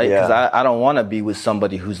 right? Because I don't want to be with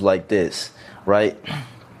somebody who's like this, right?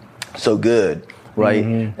 So good, right?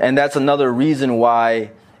 And that's another reason why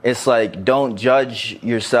it's like, don't judge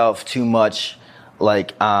yourself too much,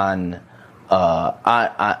 like on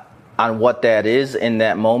what that is in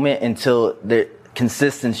that moment until the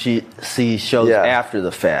consistency shows after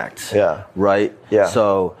the fact. Yeah. Right? Yeah.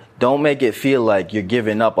 So don't make it feel like you're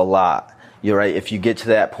giving up a lot. You're right. If you get to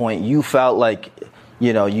that point, you felt like,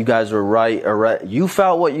 you guys were right, or you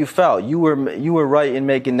felt what you felt. You were right in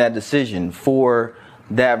making that decision for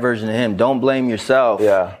that version of him. Don't blame yourself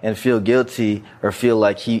and feel guilty or feel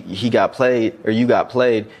like he got played or you got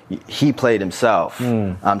played. He played himself.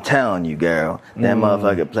 I'm telling you, girl, that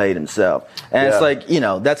motherfucker played himself. And it's like,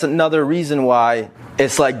 that's another reason why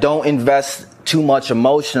it's like, don't invest too much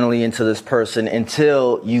emotionally into this person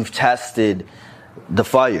until you've tested the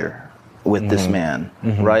fire with this man,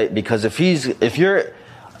 right? Because if you're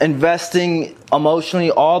investing emotionally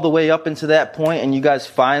all the way up into that point and you guys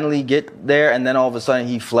finally get there and then all of a sudden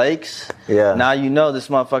he flakes, now this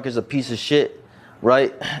motherfucker's a piece of shit,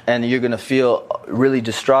 right? And you're gonna feel really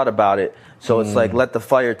distraught about it. So it's like, let the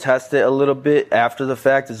fire test it a little bit after the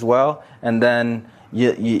fact as well, and then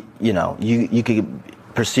you could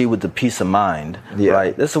proceed with the peace of mind,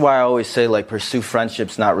 right? This is why I always say, like, pursue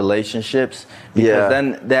friendships, not relationships, because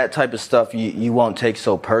then that type of stuff you won't take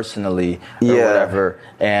so personally or whatever.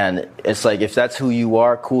 And it's like, if that's who you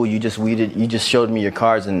are, cool. You just showed me your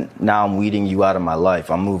cards, and now I'm weeding you out of my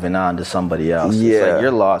life. I'm moving on to somebody else. It's like,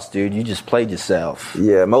 you're lost, dude. You just played yourself.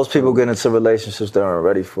 Yeah, most people get into relationships they aren't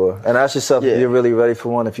ready for, and ask yourself if you're really ready for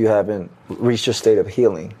one if you haven't reached your state of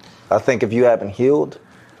healing. I think if you haven't healed,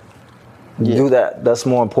 do that. That's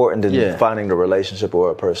more important than finding the relationship or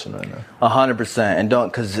a person right now. 100%. And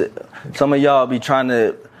because some of y'all be trying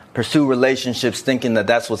to pursue relationships thinking that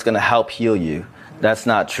that's what's going to help heal you. That's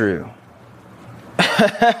not true.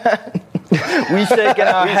 We shaking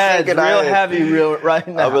our heads real heavy right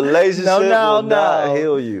now. A relationship will not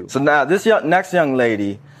heal you. So now this next young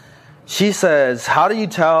lady, she says, how do you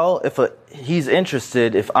tell if he's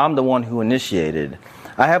interested if I'm the one who initiated?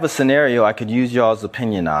 I have a scenario I could use y'all's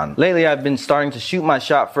opinion on. Lately, I've been starting to shoot my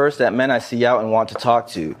shot first at men I see out and want to talk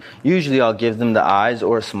to. Usually, I'll give them the eyes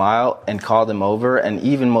or a smile and call them over. And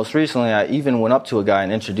even most recently, I even went up to a guy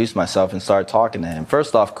and introduced myself and started talking to him.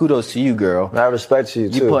 First off, kudos to you, girl. I respect you,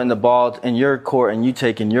 too. You putting the ball in your court and you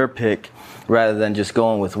taking your pick rather than just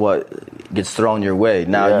going with what gets thrown your way.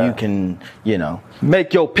 Now, you can,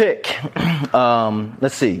 make your pick.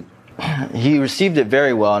 Let's see. He received it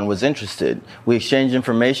very well and was interested. We exchanged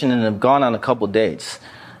information and have gone on a couple dates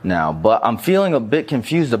now, but I'm feeling a bit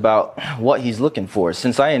confused about what he's looking for.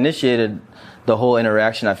 Since I initiated the whole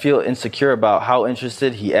interaction, I feel insecure about how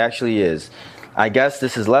interested he actually is. I guess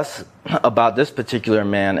this is less about this particular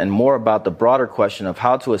man and more about the broader question of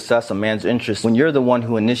how to assess a man's interest when you're the one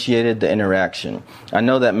who initiated the interaction. I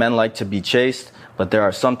know that men like to be chased, but there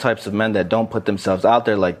are some types of men that don't put themselves out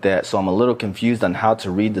there like that, so I'm a little confused on how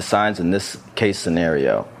to read the signs in this case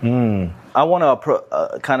scenario. I want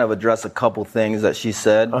to kind of address a couple things that she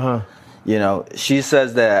said. She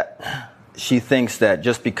says that she thinks that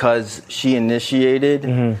just because she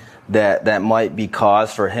initiated, that might be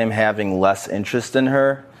cause for him having less interest in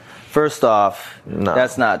her. First off,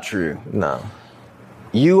 that's not true. No.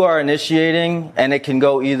 You are initiating, and it can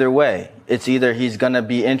go either way. It's either he's going to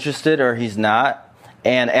be interested or he's not.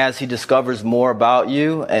 And as he discovers more about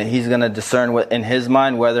you, and he's going to discern in his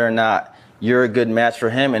mind whether or not you're a good match for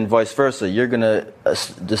him, and vice versa. You're going to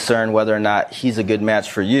discern whether or not he's a good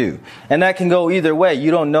match for you. And that can go either way. You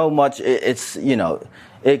don't know much.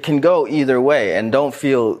 It can go either way, and don't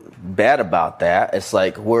feel bad about that. It's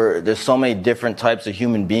like there's so many different types of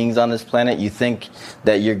human beings on this planet. You think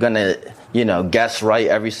that you're going to, guess right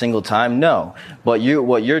every single time? No. But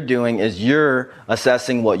what you're doing is you're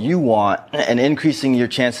assessing what you want and increasing your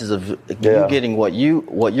chances of you getting what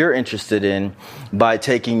you're interested in by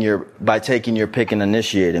taking your pick and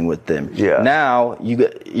initiating with them. Yeah. Now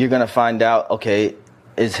you're going to find out, okay,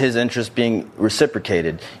 is his interest being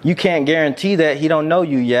reciprocated? You can't guarantee that. He don't know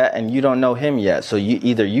you yet and you don't know him yet. So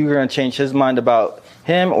either you're going to change his mind about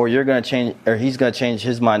him or he's going to change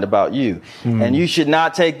his mind about you. And you should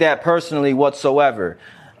not take that personally whatsoever.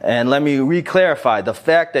 And let me re-clarify, the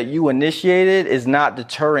fact that you initiated is not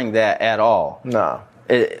deterring that at all. No.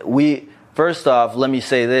 First off, let me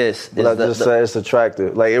say this. Let's just say it's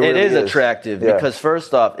attractive. Like it is attractive because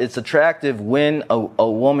first off, it's attractive when a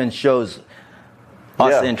woman shows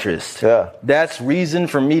us interest. Yeah. That's reason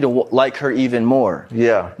for me to like her even more.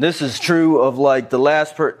 Yeah. This is true of like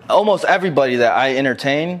almost everybody that I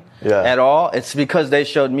entertain at all. It's because they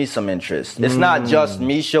showed me some interest. It's not just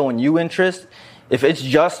me showing you interest. If it's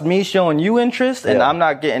just me showing you interest and I'm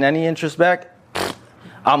not getting any interest back,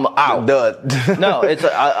 I'm out. Done. No,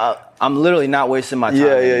 I'm literally not wasting my time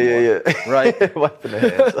anymore. Right? Wiping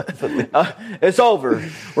the hands. It's over,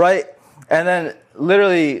 right? And then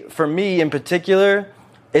literally for me in particular,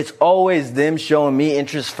 it's always them showing me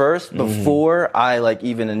interest first before I like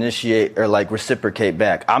even initiate or like reciprocate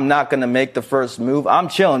back. I'm not going to make the first move. I'm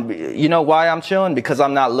chilling. You know why I'm chilling? Because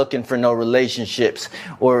I'm not looking for no relationships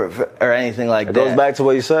or anything like that. It goes back to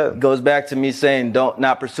what you said. It goes back to me saying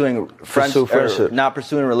not pursuing friendship. Not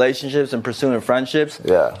pursuing relationships and pursuing friendships.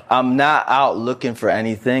 Yeah. I'm not out looking for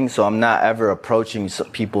anything, so I'm not ever approaching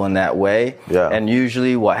people in that way. Yeah. And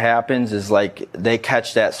usually what happens is like they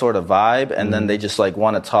catch that sort of vibe and then they just like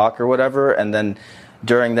want to talk or whatever, and then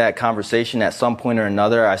during that conversation at some point or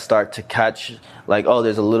another I start to catch like, oh,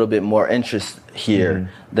 there's a little bit more interest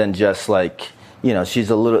here than just like, there's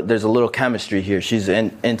a little chemistry here, she's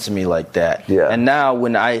into me like that. And now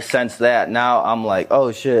when I sense that, now I'm like,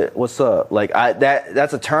 oh shit, what's up? Like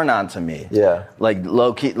that's a turn on to me. Like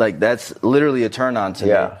low key, like that's literally a turn on to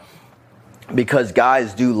me. Because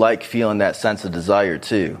guys do like feeling that sense of desire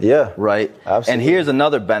too. Yeah. Right? Absolutely. And here's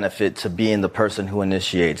another benefit to being the person who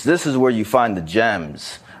initiates. This is where you find the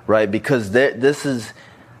gems, right? Because this is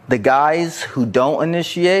the guys who don't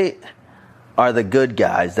initiate are the good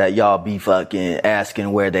guys that y'all be fucking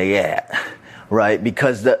asking where they at, right?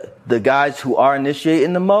 Because the guys who are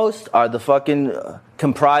initiating the most are the fucking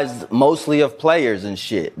comprised mostly of players and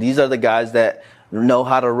shit. These are the guys that know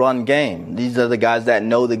how to run game. These are the guys that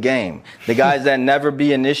know the game. The guys that never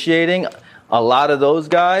be initiating, a lot of those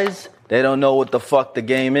guys, they don't know what the fuck the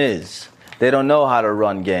game is. They don't know how to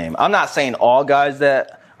run game. I'm not saying all guys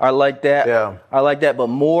that are like that are like that, but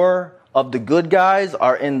more of the good guys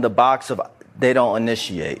are in the box of they don't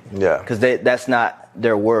initiate. Yeah. Because that's not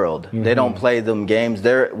their world. They don't play them games.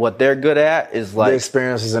 What they're good at is like... The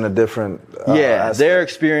experiences in a different aspect. Their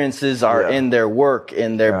experiences are in their work,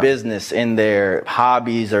 in their business, in their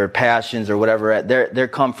hobbies or passions or whatever. They're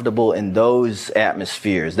comfortable in those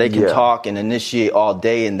atmospheres. They can talk and initiate all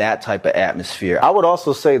day in that type of atmosphere. I would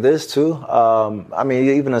also say this too. I mean,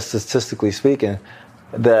 even statistically speaking,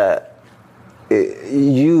 that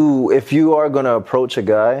if you are going to approach a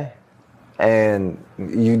guy and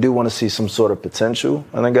you do want to see some sort of potential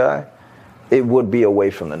in a guy, it would be away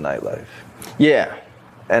from the nightlife. Yeah.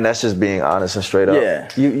 And that's just being honest and straight up. Yeah.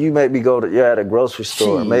 You maybe you're at a grocery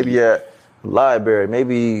store, maybe you're at a library,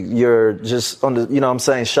 maybe you're just on the, you know what I'm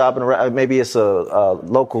saying, shopping around, maybe it's a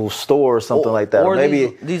local store or something like that. Or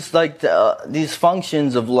maybe these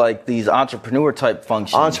functions of like these entrepreneur type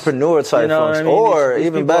functions. Functions. I mean? Or these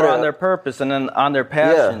even people better, are on their purpose and then on their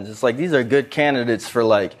passions. It's like these are good candidates for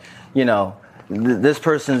like, you know, this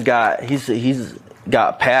person's got he's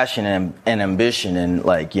got passion and ambition and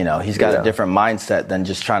like, you know, he's got a different mindset than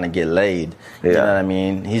just trying to get laid. You know what I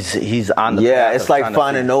mean? He's on the path it's like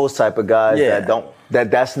finding those type of guys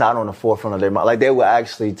that's not on the forefront of their mind. Like they will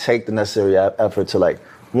actually take the necessary effort to like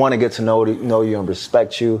want to get to know you and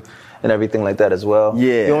respect you and everything like that as well.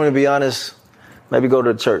 Yeah. You want me to be honest? Maybe go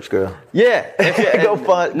to the church, girl. Yeah.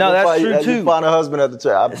 That's true too. Find a husband at the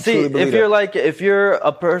church. See, if you're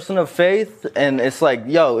a person of faith and it's like,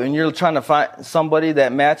 and you're trying to find somebody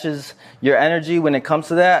that matches your energy when it comes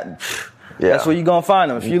to that, that's where you're going to find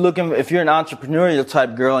them. If you're an entrepreneurial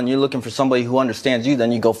type girl and you're looking for somebody who understands you,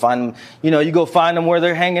 then you go find them, you go find them where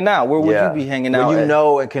they're hanging out. Where would you be hanging out? Where you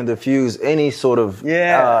know it can diffuse any sort of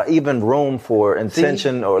even room for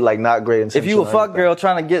intention or like not great intention. If you a fuck girl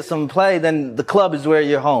trying to get some play, then the club is where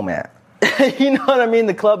you're home at. You know what I mean?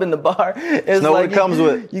 The club and the bar. It's know like what it comes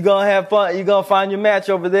with. You're going to have fun. You're going to find your match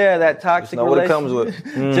over there, that toxic know relationship. What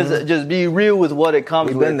it comes with. Just be real with what it comes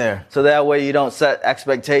with. We've been there. So that way you don't set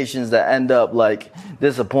expectations that end up like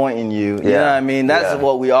disappointing you. You know what I mean? That's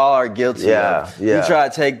what we all are guilty of. You try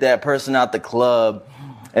to take that person out the club.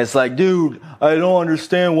 It's like, dude, I don't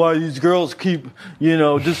understand why these girls keep,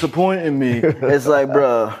 disappointing me. It's like,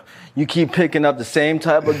 bro, you keep picking up the same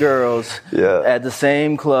type of girls at the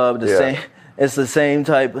same club, same. It's the same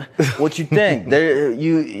type. What you think?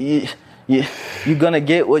 You're gonna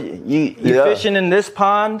get what you fishing in this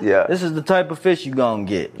pond. Yeah. This is the type of fish you're gonna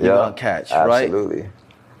get. You're gonna catch. Absolutely. Right?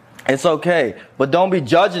 It's okay, but don't be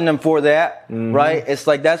judging them for that, right? It's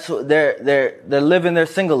like that's they're living their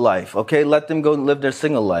single life. Okay, let them go live their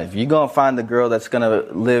single life. You're gonna find the girl that's gonna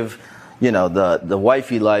live, the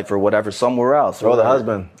wifey life or whatever somewhere else, or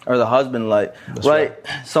the husband life, right?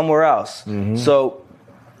 Somewhere else. So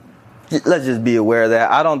let's just be aware of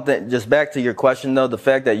that. I don't think. Just back to your question though, the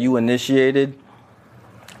fact that you initiated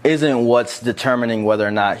isn't what's determining whether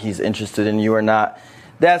or not he's interested in you or not.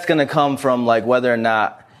 That's gonna come from like whether or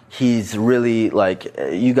not he's really like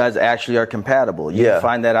you guys actually are compatible. You can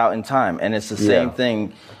find that out in time, and it's the same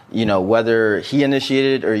thing. Whether he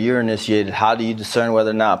initiated or you're initiated, how do you discern whether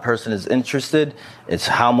or not a person is interested? It's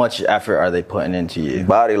how much effort are they putting into you.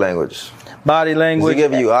 Body language. Is he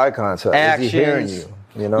giving you eye contact? Actions, is he hearing you?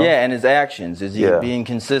 Yeah, and his actions. Is he being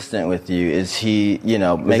consistent with you? Is he, is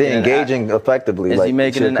he engaging effectively? Is he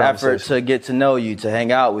making an effort to get to know you, to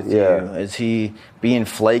hang out with you? Is he being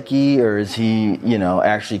flaky, or is he,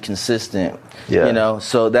 actually consistent?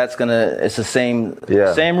 So that's it's the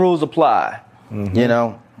same rules apply.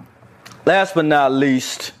 Last but not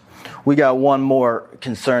least, we got one more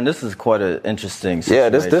concern. This is quite an interesting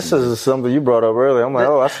situation. Yeah, this is something you brought up earlier. I'm like,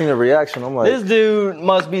 I seen a reaction. I'm like, this dude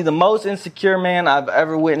must be the most insecure man I've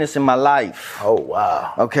ever witnessed in my life. Oh,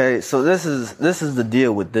 wow. Okay, so this is the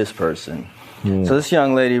deal with this person. So this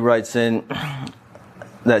young lady writes in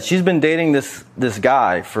that she's been dating this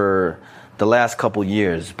guy for the last couple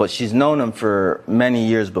years, but she's known him for many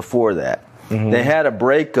years before that. They had a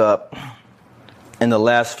breakup in the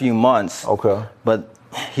last few months. Okay. But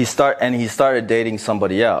he started dating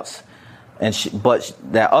somebody else, but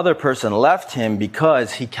that other person left him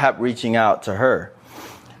because he kept reaching out to her.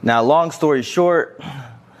 Now, long story short,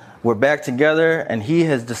 we're back together, and he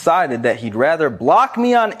has decided that he'd rather block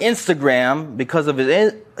me on Instagram because of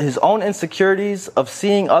his own insecurities of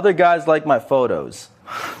seeing other guys like my photos.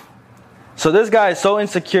 So this guy is so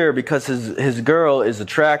insecure because his girl is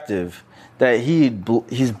attractive that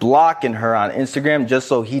he's blocking her on Instagram just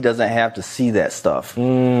so he doesn't have to see that stuff.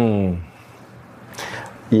 Yeah,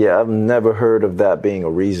 I've never heard of that being a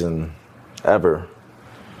reason ever.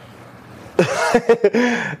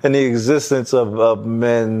 In the existence of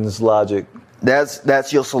men's logic.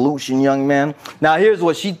 That's your solution, young man. Now here's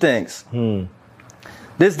what she thinks.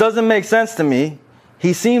 This doesn't make sense to me.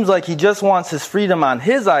 He seems like he just wants his freedom on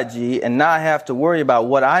his IG and not have to worry about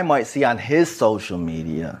what I might see on his social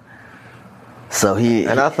media.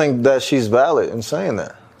 And I think that she's valid in saying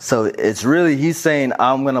that. So it's really, he's saying,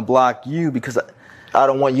 I'm going to block you because I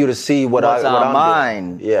don't want you to see what's on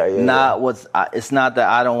mine. Yeah. It's not that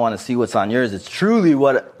I don't want to see what's on yours. It's truly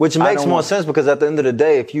which makes more sense, because at the end of the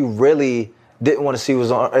day, if you really didn't want to see what's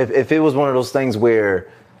on, if it was one of those things where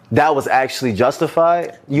that was actually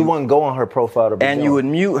justified, you wouldn't go on her profile and you would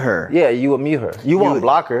mute her. Yeah, you would mute her. You wouldn't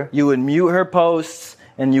block her. You would mute her posts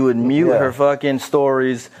and you would mute her fucking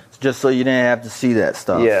stories just so you didn't have to see that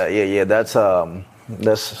stuff. Yeah. That's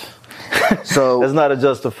so that's not a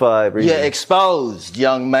justified reason. Yeah, exposed,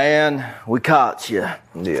 young man. We caught you.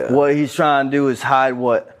 Yeah. What he's trying to do is hide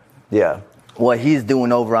what he's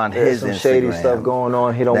doing over on his some Instagram. Shady stuff going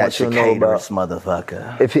on. He don't want you to know about.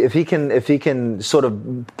 Motherfucker. If he can sort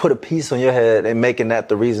of put a piece on your head and making that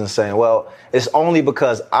the reason, saying, well, it's only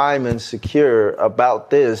because I'm insecure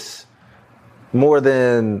about this more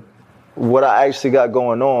than what I actually got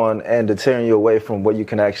going on, and deterring you away from what you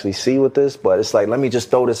can actually see with this. But it's like, let me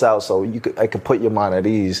just throw this out so I could put your mind at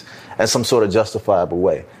ease in some sort of justifiable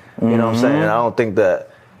way. You know what I'm saying? I don't think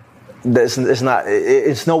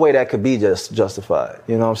it's no way that could be just justified.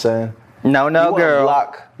 You know what I'm saying? No, you girl.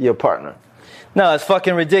 Block your partner. No, it's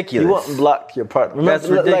fucking ridiculous. You wouldn't block your partner. Remember,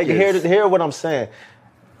 that's ridiculous. Like, hear what I'm saying.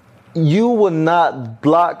 You will not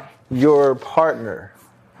block your partner.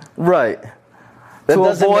 Right. That to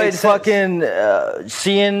doesn't avoid make sense. Fucking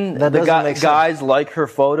seeing the guys like her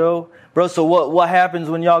photo. Bro, so what happens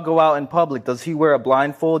when y'all go out in public? Does he wear a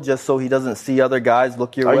blindfold just so he doesn't see other guys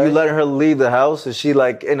look your way? Are you letting her leave the house? Is she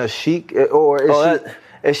like in a chic, or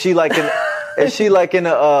is she like in is she like in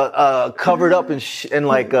a covered up in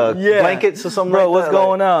like blankets or something? Bro, like what's that?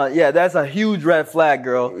 going on? Yeah, that's a huge red flag,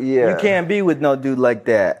 girl. Yeah. You can't be with no dude like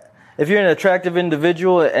that. If you're an attractive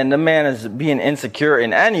individual and the man is being insecure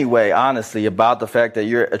in any way, honestly, about the fact that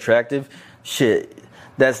you're attractive, shit,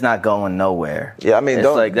 that's not going nowhere. Yeah, I mean,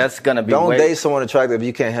 that's gonna be. Don't date someone attractive if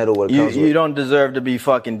you can't handle what it comes with. You don't deserve to be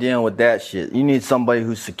fucking dealing with that shit. You need somebody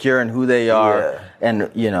who's secure in who they are, and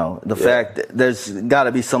the fact that there's got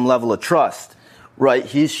to be some level of trust, right?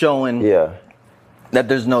 He's showing that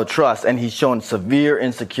there's no trust, and he's showing severe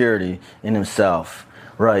insecurity in himself,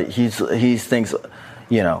 right? He thinks.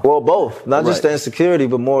 Well, both. Not just the insecurity,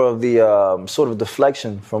 but more of the sort of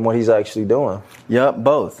deflection from what he's actually doing. Yeah,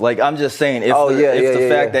 both. Like, I'm just saying, if the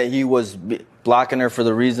fact that he was blocking her for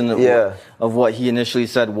the reason of what he initially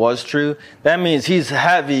said was true, that means he's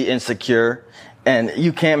heavy insecure, and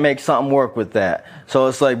you can't make something work with that. So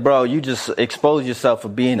it's like, bro, you just expose yourself for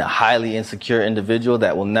being a highly insecure individual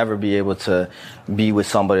that will never be able to be with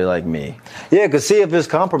somebody like me. Yeah, because see if it's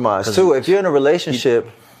compromised, too. If you're in a relationship...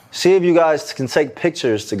 See if you guys can take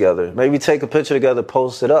pictures together. Maybe take a picture together,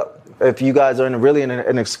 post it up. If you guys are in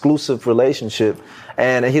an exclusive relationship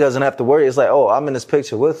and he doesn't have to worry, it's like, oh, I'm in this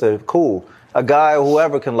picture with her. Cool. A guy or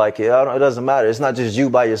whoever can like it. It doesn't matter. It's not just you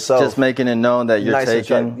by yourself. Just making it known that you're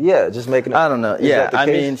taken. Yeah, just making it. I don't know. Yeah, I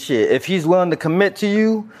mean, shit. If he's willing to commit to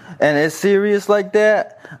you and it's serious like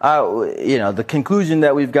that, the conclusion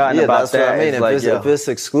that we've gotten about that is like, if it's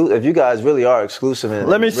exclusive, if you guys really are exclusive, and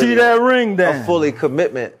let me see that ring then. A fully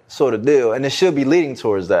commitment sort of deal, and it should be leading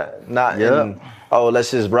towards that, not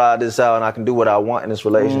let's just ride this out and I can do what I want in this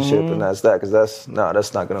relationship and that's that, because that's not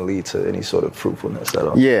going to lead to any sort of fruitfulness at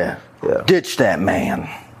all. Yeah. Ditch that man.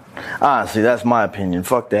 Honestly, that's my opinion.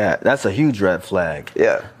 Fuck that. That's a huge red flag.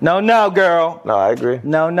 Yeah. No, girl. No, I agree.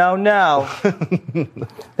 No.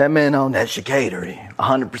 That man on that chicanery.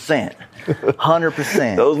 100%.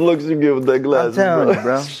 100%. Those looks you give with that glass. I'm telling you,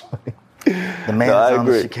 bro. The man's on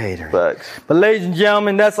the chicanery. Facts. But ladies and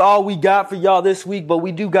gentlemen, that's all we got for y'all this week. But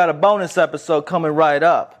we do got a bonus episode coming right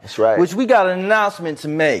up. That's right. Which we got an announcement to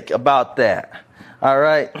make about that. All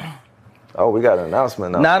right. Oh, we got an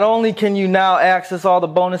announcement now. Not only can you now access all the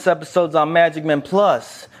bonus episodes on Magic Men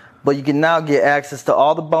Plus, but you can now get access to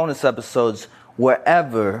all the bonus episodes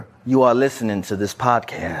wherever you are listening to this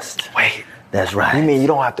podcast. Wait. That's right. You mean you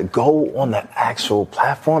don't have to go on the actual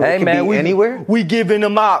platform? Hey, it can man, be anywhere? We giving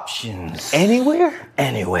them options. Anywhere?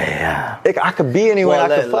 Anywhere. I could be anywhere.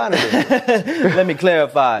 I could find it. Let me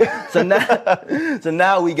clarify. So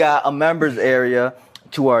now we got a members area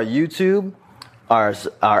to our YouTube, our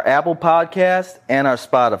Apple Podcast, and our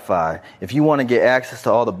Spotify. If you want to get access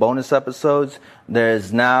to all the bonus episodes,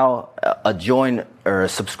 there's now a join or a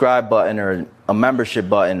subscribe button or a membership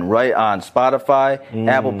button right on Spotify,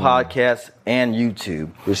 Apple Podcasts, and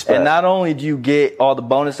YouTube. Respect. And not only do you get all the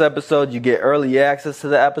bonus episodes, you get early access to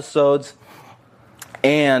the episodes,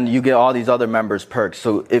 And you get all these other members perks.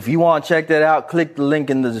 So if you want to check that out, click the link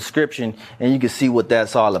in the description and you can see what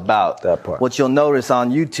that's all about. That part. What you'll notice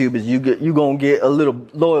on YouTube is you're going to get a little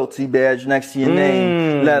loyalty badge next to your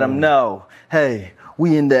name. Let them know, hey,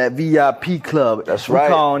 we in that VIP club. That's right. We're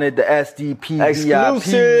calling it the SDP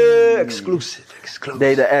VIP. Exclusive.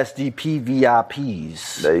 They the SDP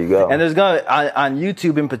VIPs. There you go. And there's on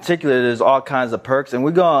YouTube in particular, there's all kinds of perks, and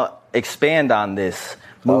we're gonna expand on this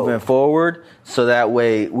moving forward. So that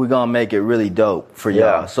way we're gonna make it really dope for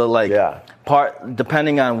y'all. So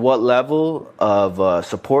depending on what level of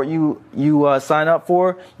support you sign up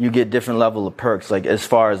for, you get different level of perks. Like as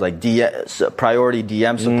far as like priority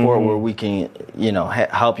DM support, where we can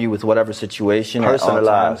help you with whatever situation.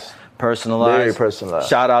 Personalized. Very personalized.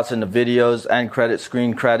 Shout outs in the videos, end credits,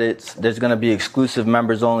 screen credits. There's going to be exclusive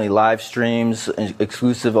members only live streams,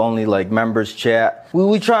 exclusive only like members chat.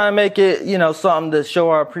 We try to make it, something to show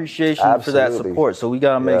our appreciation for that support. So we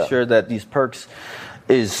got to make sure that these perks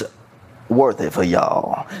is worth it for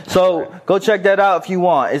y'all. So go check that out if you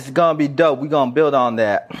want. It's going to be dope. We're going to build on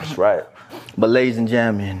that. That's right. But ladies and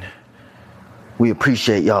gentlemen, we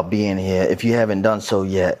appreciate y'all being here. If you haven't done so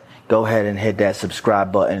yet, go ahead and hit that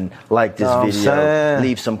subscribe button, like this video,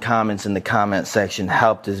 leave some comments in the comment section,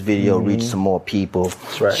 help this video reach some more people.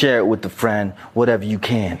 That's right. Share it with a friend, whatever you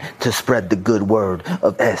can to spread the good word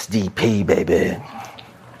of SDP, baby.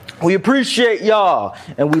 We appreciate y'all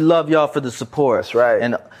and we love y'all for the support. That's right.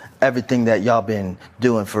 And everything that y'all been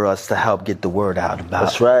doing for us to help get the word out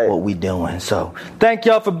about what we doing. So thank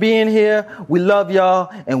y'all for being here. We love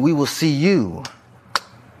y'all and we will see you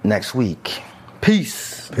next week.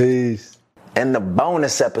 Peace. And the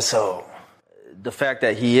bonus episode. The fact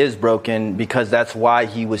that he is broken, because that's why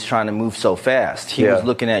he was trying to move so fast. He was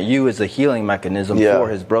looking at you as a healing mechanism for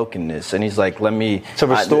his brokenness. And he's like, to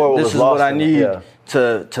restore what was lost. This is what I need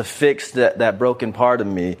to fix that broken part of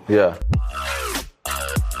me. Yeah.